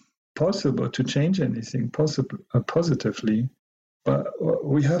seem possible to change anything positively. But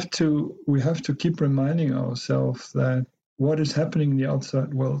we have to keep reminding ourselves that what is happening in the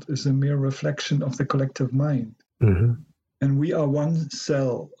outside world is a mere reflection of the collective mind. Mm-hmm. And we are one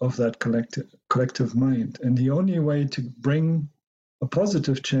cell of that collective mind. And the only way to bring a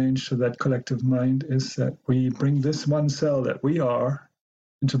positive change to that collective mind is that we bring this one cell that we are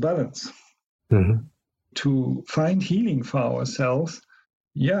into balance. Mm-hmm. To find healing for ourselves,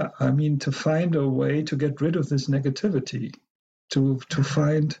 to find a way to get rid of this negativity, to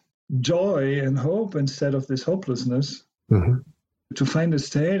find joy and hope instead of this hopelessness, mm-hmm. to find a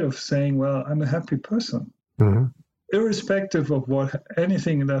state of saying, well, I'm a happy person. Mm-hmm. Irrespective of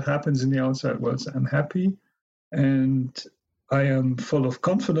anything that happens in the outside world, I'm happy and I am full of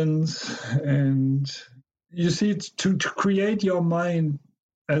confidence. And you see, to create your mind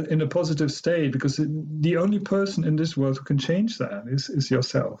in a positive state, because the only person in this world who can change that is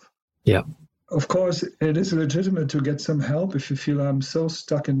yourself. Yeah. Of course, it is legitimate to get some help if you feel I'm so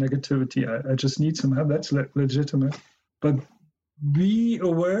stuck in negativity. I just need some help. That's legitimate. But be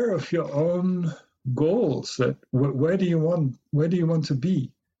aware of your own goals. That where do you want to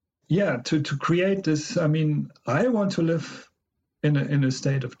be? Yeah, to create this. I mean, I want to live in a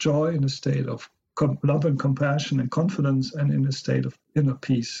state of joy, in a state of love and compassion and confidence, and in a state of inner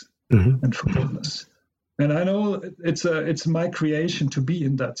peace mm-hmm. and forgiveness. And I know it's my creation to be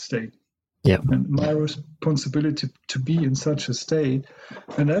in that state. Yeah. And my responsibility to be in such a state.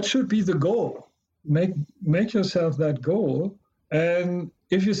 And that should be the goal. Make yourself that goal. And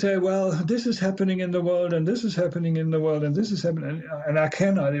if you say, well, this is happening in the world, and this is happening in the world, and this is happening, and I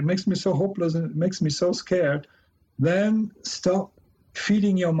cannot, it makes me so hopeless and it makes me so scared, then stop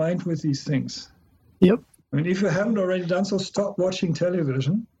feeding your mind with these things. Yep. I mean, if you haven't already done so, stop watching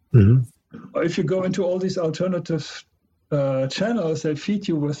television. Mm-hmm. Or if you go into all these alternative channels that feed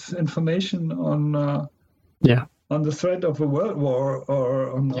you with information on the threat of a world war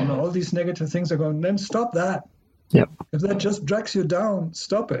or on all these negative things that are going, then stop that. Yep. If that just drags you down,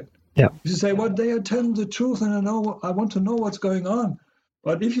 stop it. Yep. If you say, well, they are telling the truth and I want to know what's going on.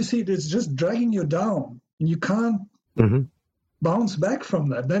 But if you see it's just dragging you down and you can't mm-hmm. bounce back from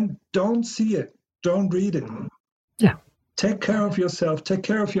that, then don't see it. Don't read it. Yeah. Take care of yourself. Take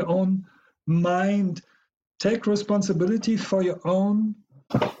care of your own mind. Take responsibility for your own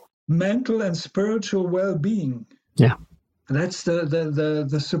mental and spiritual well-being. Yeah. That's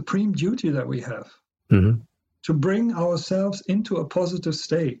the supreme duty that we have. Mm-hmm. To bring ourselves into a positive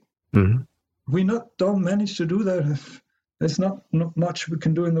state. Mm-hmm. We don't manage to do that. There's not much we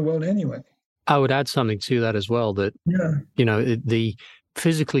can do in the world anyway. I would add something to that as well, that, the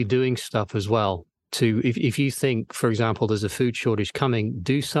physically doing stuff as well. If you think, for example, there's a food shortage coming,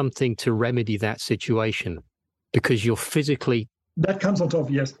 do something to remedy that situation. Because you're physically... That comes on top,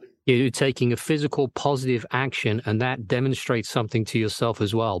 yes. You're taking a physical positive action, and that demonstrates something to yourself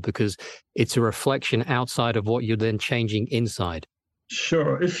as well, because it's a reflection outside of what you're then changing inside.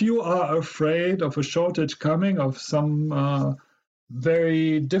 Sure. If you are afraid of a shortage coming, of some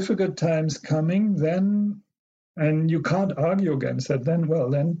very difficult times coming, then, and you can't argue against that,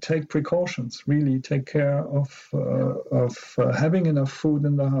 then take precautions. Really take care of having enough food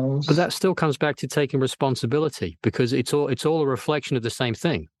in the house. But that still comes back to taking responsibility, because it's all a reflection of the same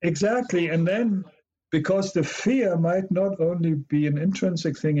thing. Exactly. And then, because the fear might not only be an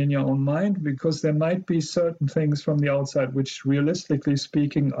intrinsic thing in your own mind, because there might be certain things from the outside which, realistically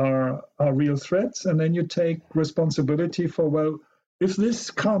speaking, are real threats. And then you take responsibility for, well, if this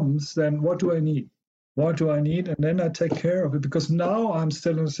comes, then what do I need? What do I need? And then I take care of it, because now I'm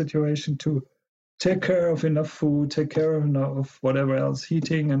still in a situation to take care of enough food, take care of enough whatever else,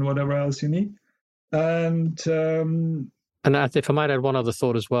 heating and whatever else you need. And if I might add one other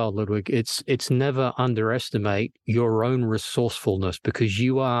thought as well, Ludwig, it's never underestimate your own resourcefulness, because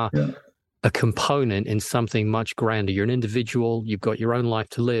you are a component in something much grander. You're an individual, you've got your own life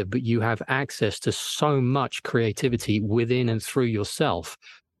to live, but you have access to so much creativity within and through yourself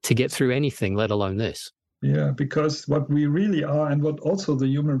to get through anything, let alone this. Yeah, because what we really are, and what also the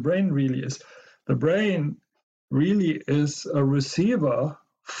human brain really is, the brain really is a receiver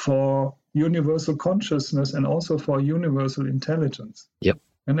for universal consciousness and also for universal intelligence. Yep.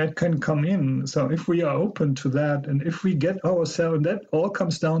 And that can come in. So if we are open to that, and if we get ourselves, and that all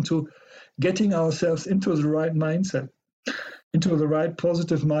comes down to getting ourselves into the right mindset, into the right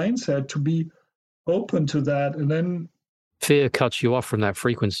positive mindset, to be open to that. And then fear cuts you off from that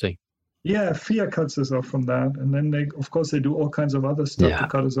frequency. Yeah, fear cuts us off from that. And then they do all kinds of other stuff to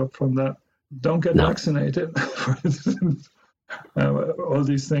cut us off from that. Don't get vaccinated, for instance, all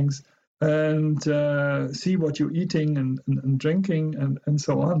these things. And see what you're eating and drinking and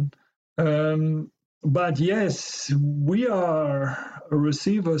so on. But yes, we are a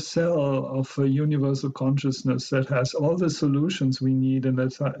receiver cell of a universal consciousness that has all the solutions we need, and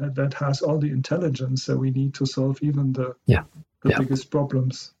that has all the intelligence that we need to solve even the biggest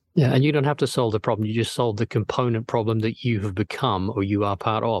problems. Yeah, and you don't have to solve the problem. You just solve the component problem that you have become or you are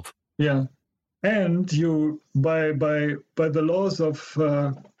part of. Yeah, and you by the laws of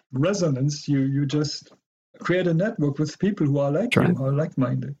resonance, you just create a network with people who are like you, who are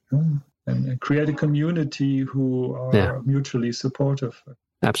like-minded. And create a community who are mutually supportive.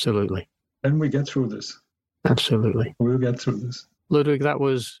 Absolutely. And we get through this. Absolutely. We'll get through this. Ludwig, that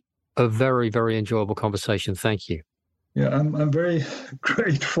was a very, very enjoyable conversation. Thank you. Yeah, I'm very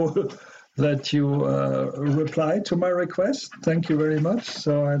grateful that you replied to my request. Thank you very much.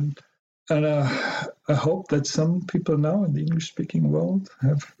 So I hope that some people now in the English-speaking world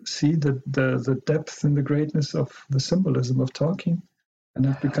see the depth and the greatness of the symbolism of talking, and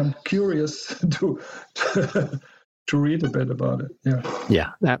have become curious to read a bit about it.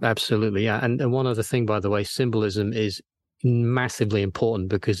 Yeah, absolutely. Yeah, and one other thing, by the way, symbolism is massively important,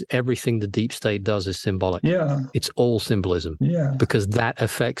 because everything the deep state does is symbolic. Yeah, it's all symbolism. Yeah, because that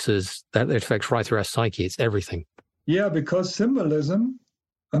affects us. That affects right through our psyche. It's everything. Yeah, because symbolism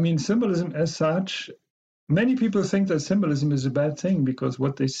as such. Many people think that symbolism is a bad thing, because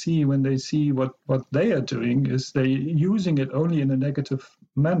what they see when they see what they are doing is they using it only in a negative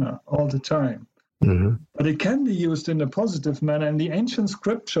manner all the time. Mm-hmm. But it can be used in a positive manner, and the ancient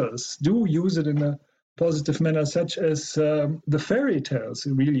scriptures do use it in a positive manner, such as the fairy tales.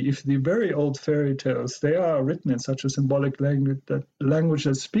 Really, if the very old fairy tales, they are written in such a symbolic language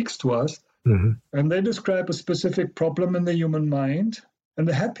that speaks to us, and they describe a specific problem in the human mind, and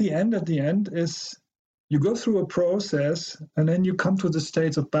the happy end at the end is you go through a process, and then you come to the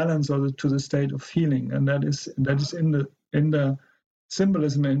states of balance, or to the state of healing, and that is in the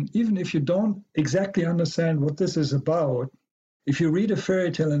symbolism. And even if you don't exactly understand what this is about, if you read a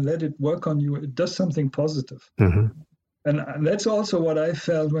fairy tale and let it work on you, it does something positive. Mm-hmm. And that's also what I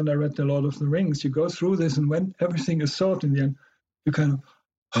felt when I read The Lord of the Rings. You go through this, and when everything is solved in the end, you kind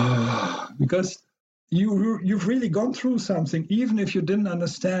of because you've really gone through something, even if you didn't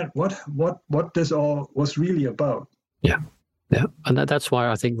understand what this all was really about. Yeah. And that's why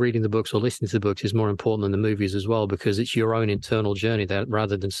I think reading the books or listening to the books is more important than the movies as well, because it's your own internal journey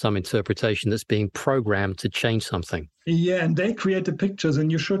rather than some interpretation that's being programmed to change something. Yeah, and they create the pictures,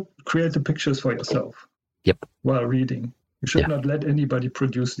 and you should create the pictures for yourself. Yep. While reading. You should not let anybody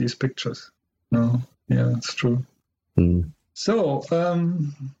produce these pictures. No. Yeah, it's true. So,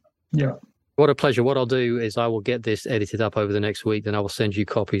 yeah. What a pleasure. What I'll do is I will get this edited up over the next week, then I will send you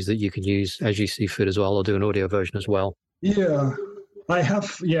copies that you can use as you see fit as well. I'll do an audio version as well. Yeah. I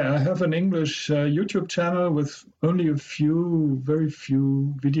have an English YouTube channel with only very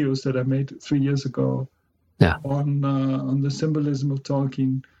few videos that I made 3 years ago on the symbolism of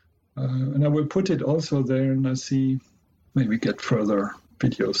Tolkien. And I will put it also there, and I see maybe get further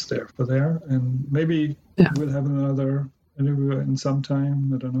videos there. And maybe we'll have another interview in some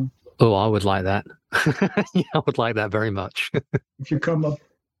time. I don't know. Oh, I would like that. Yeah, I would like that very much. If you come up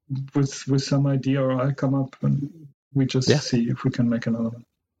with some idea, or I come up, and we just see if we can make another one.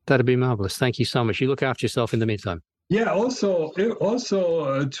 That'd be marvelous. Thank you so much. You look after yourself in the meantime. Yeah, also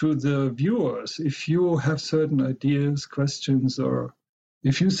to the viewers, if you have certain ideas, questions, or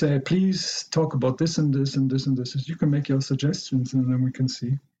if you say, please talk about this and this and this and this, you can make your suggestions and then we can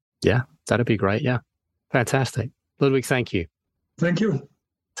see. Yeah, that'd be great. Yeah. Fantastic. Ludwig, thank you. Thank you.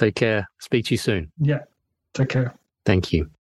 Take care. Speak to you soon. Yeah, take care. Thank you.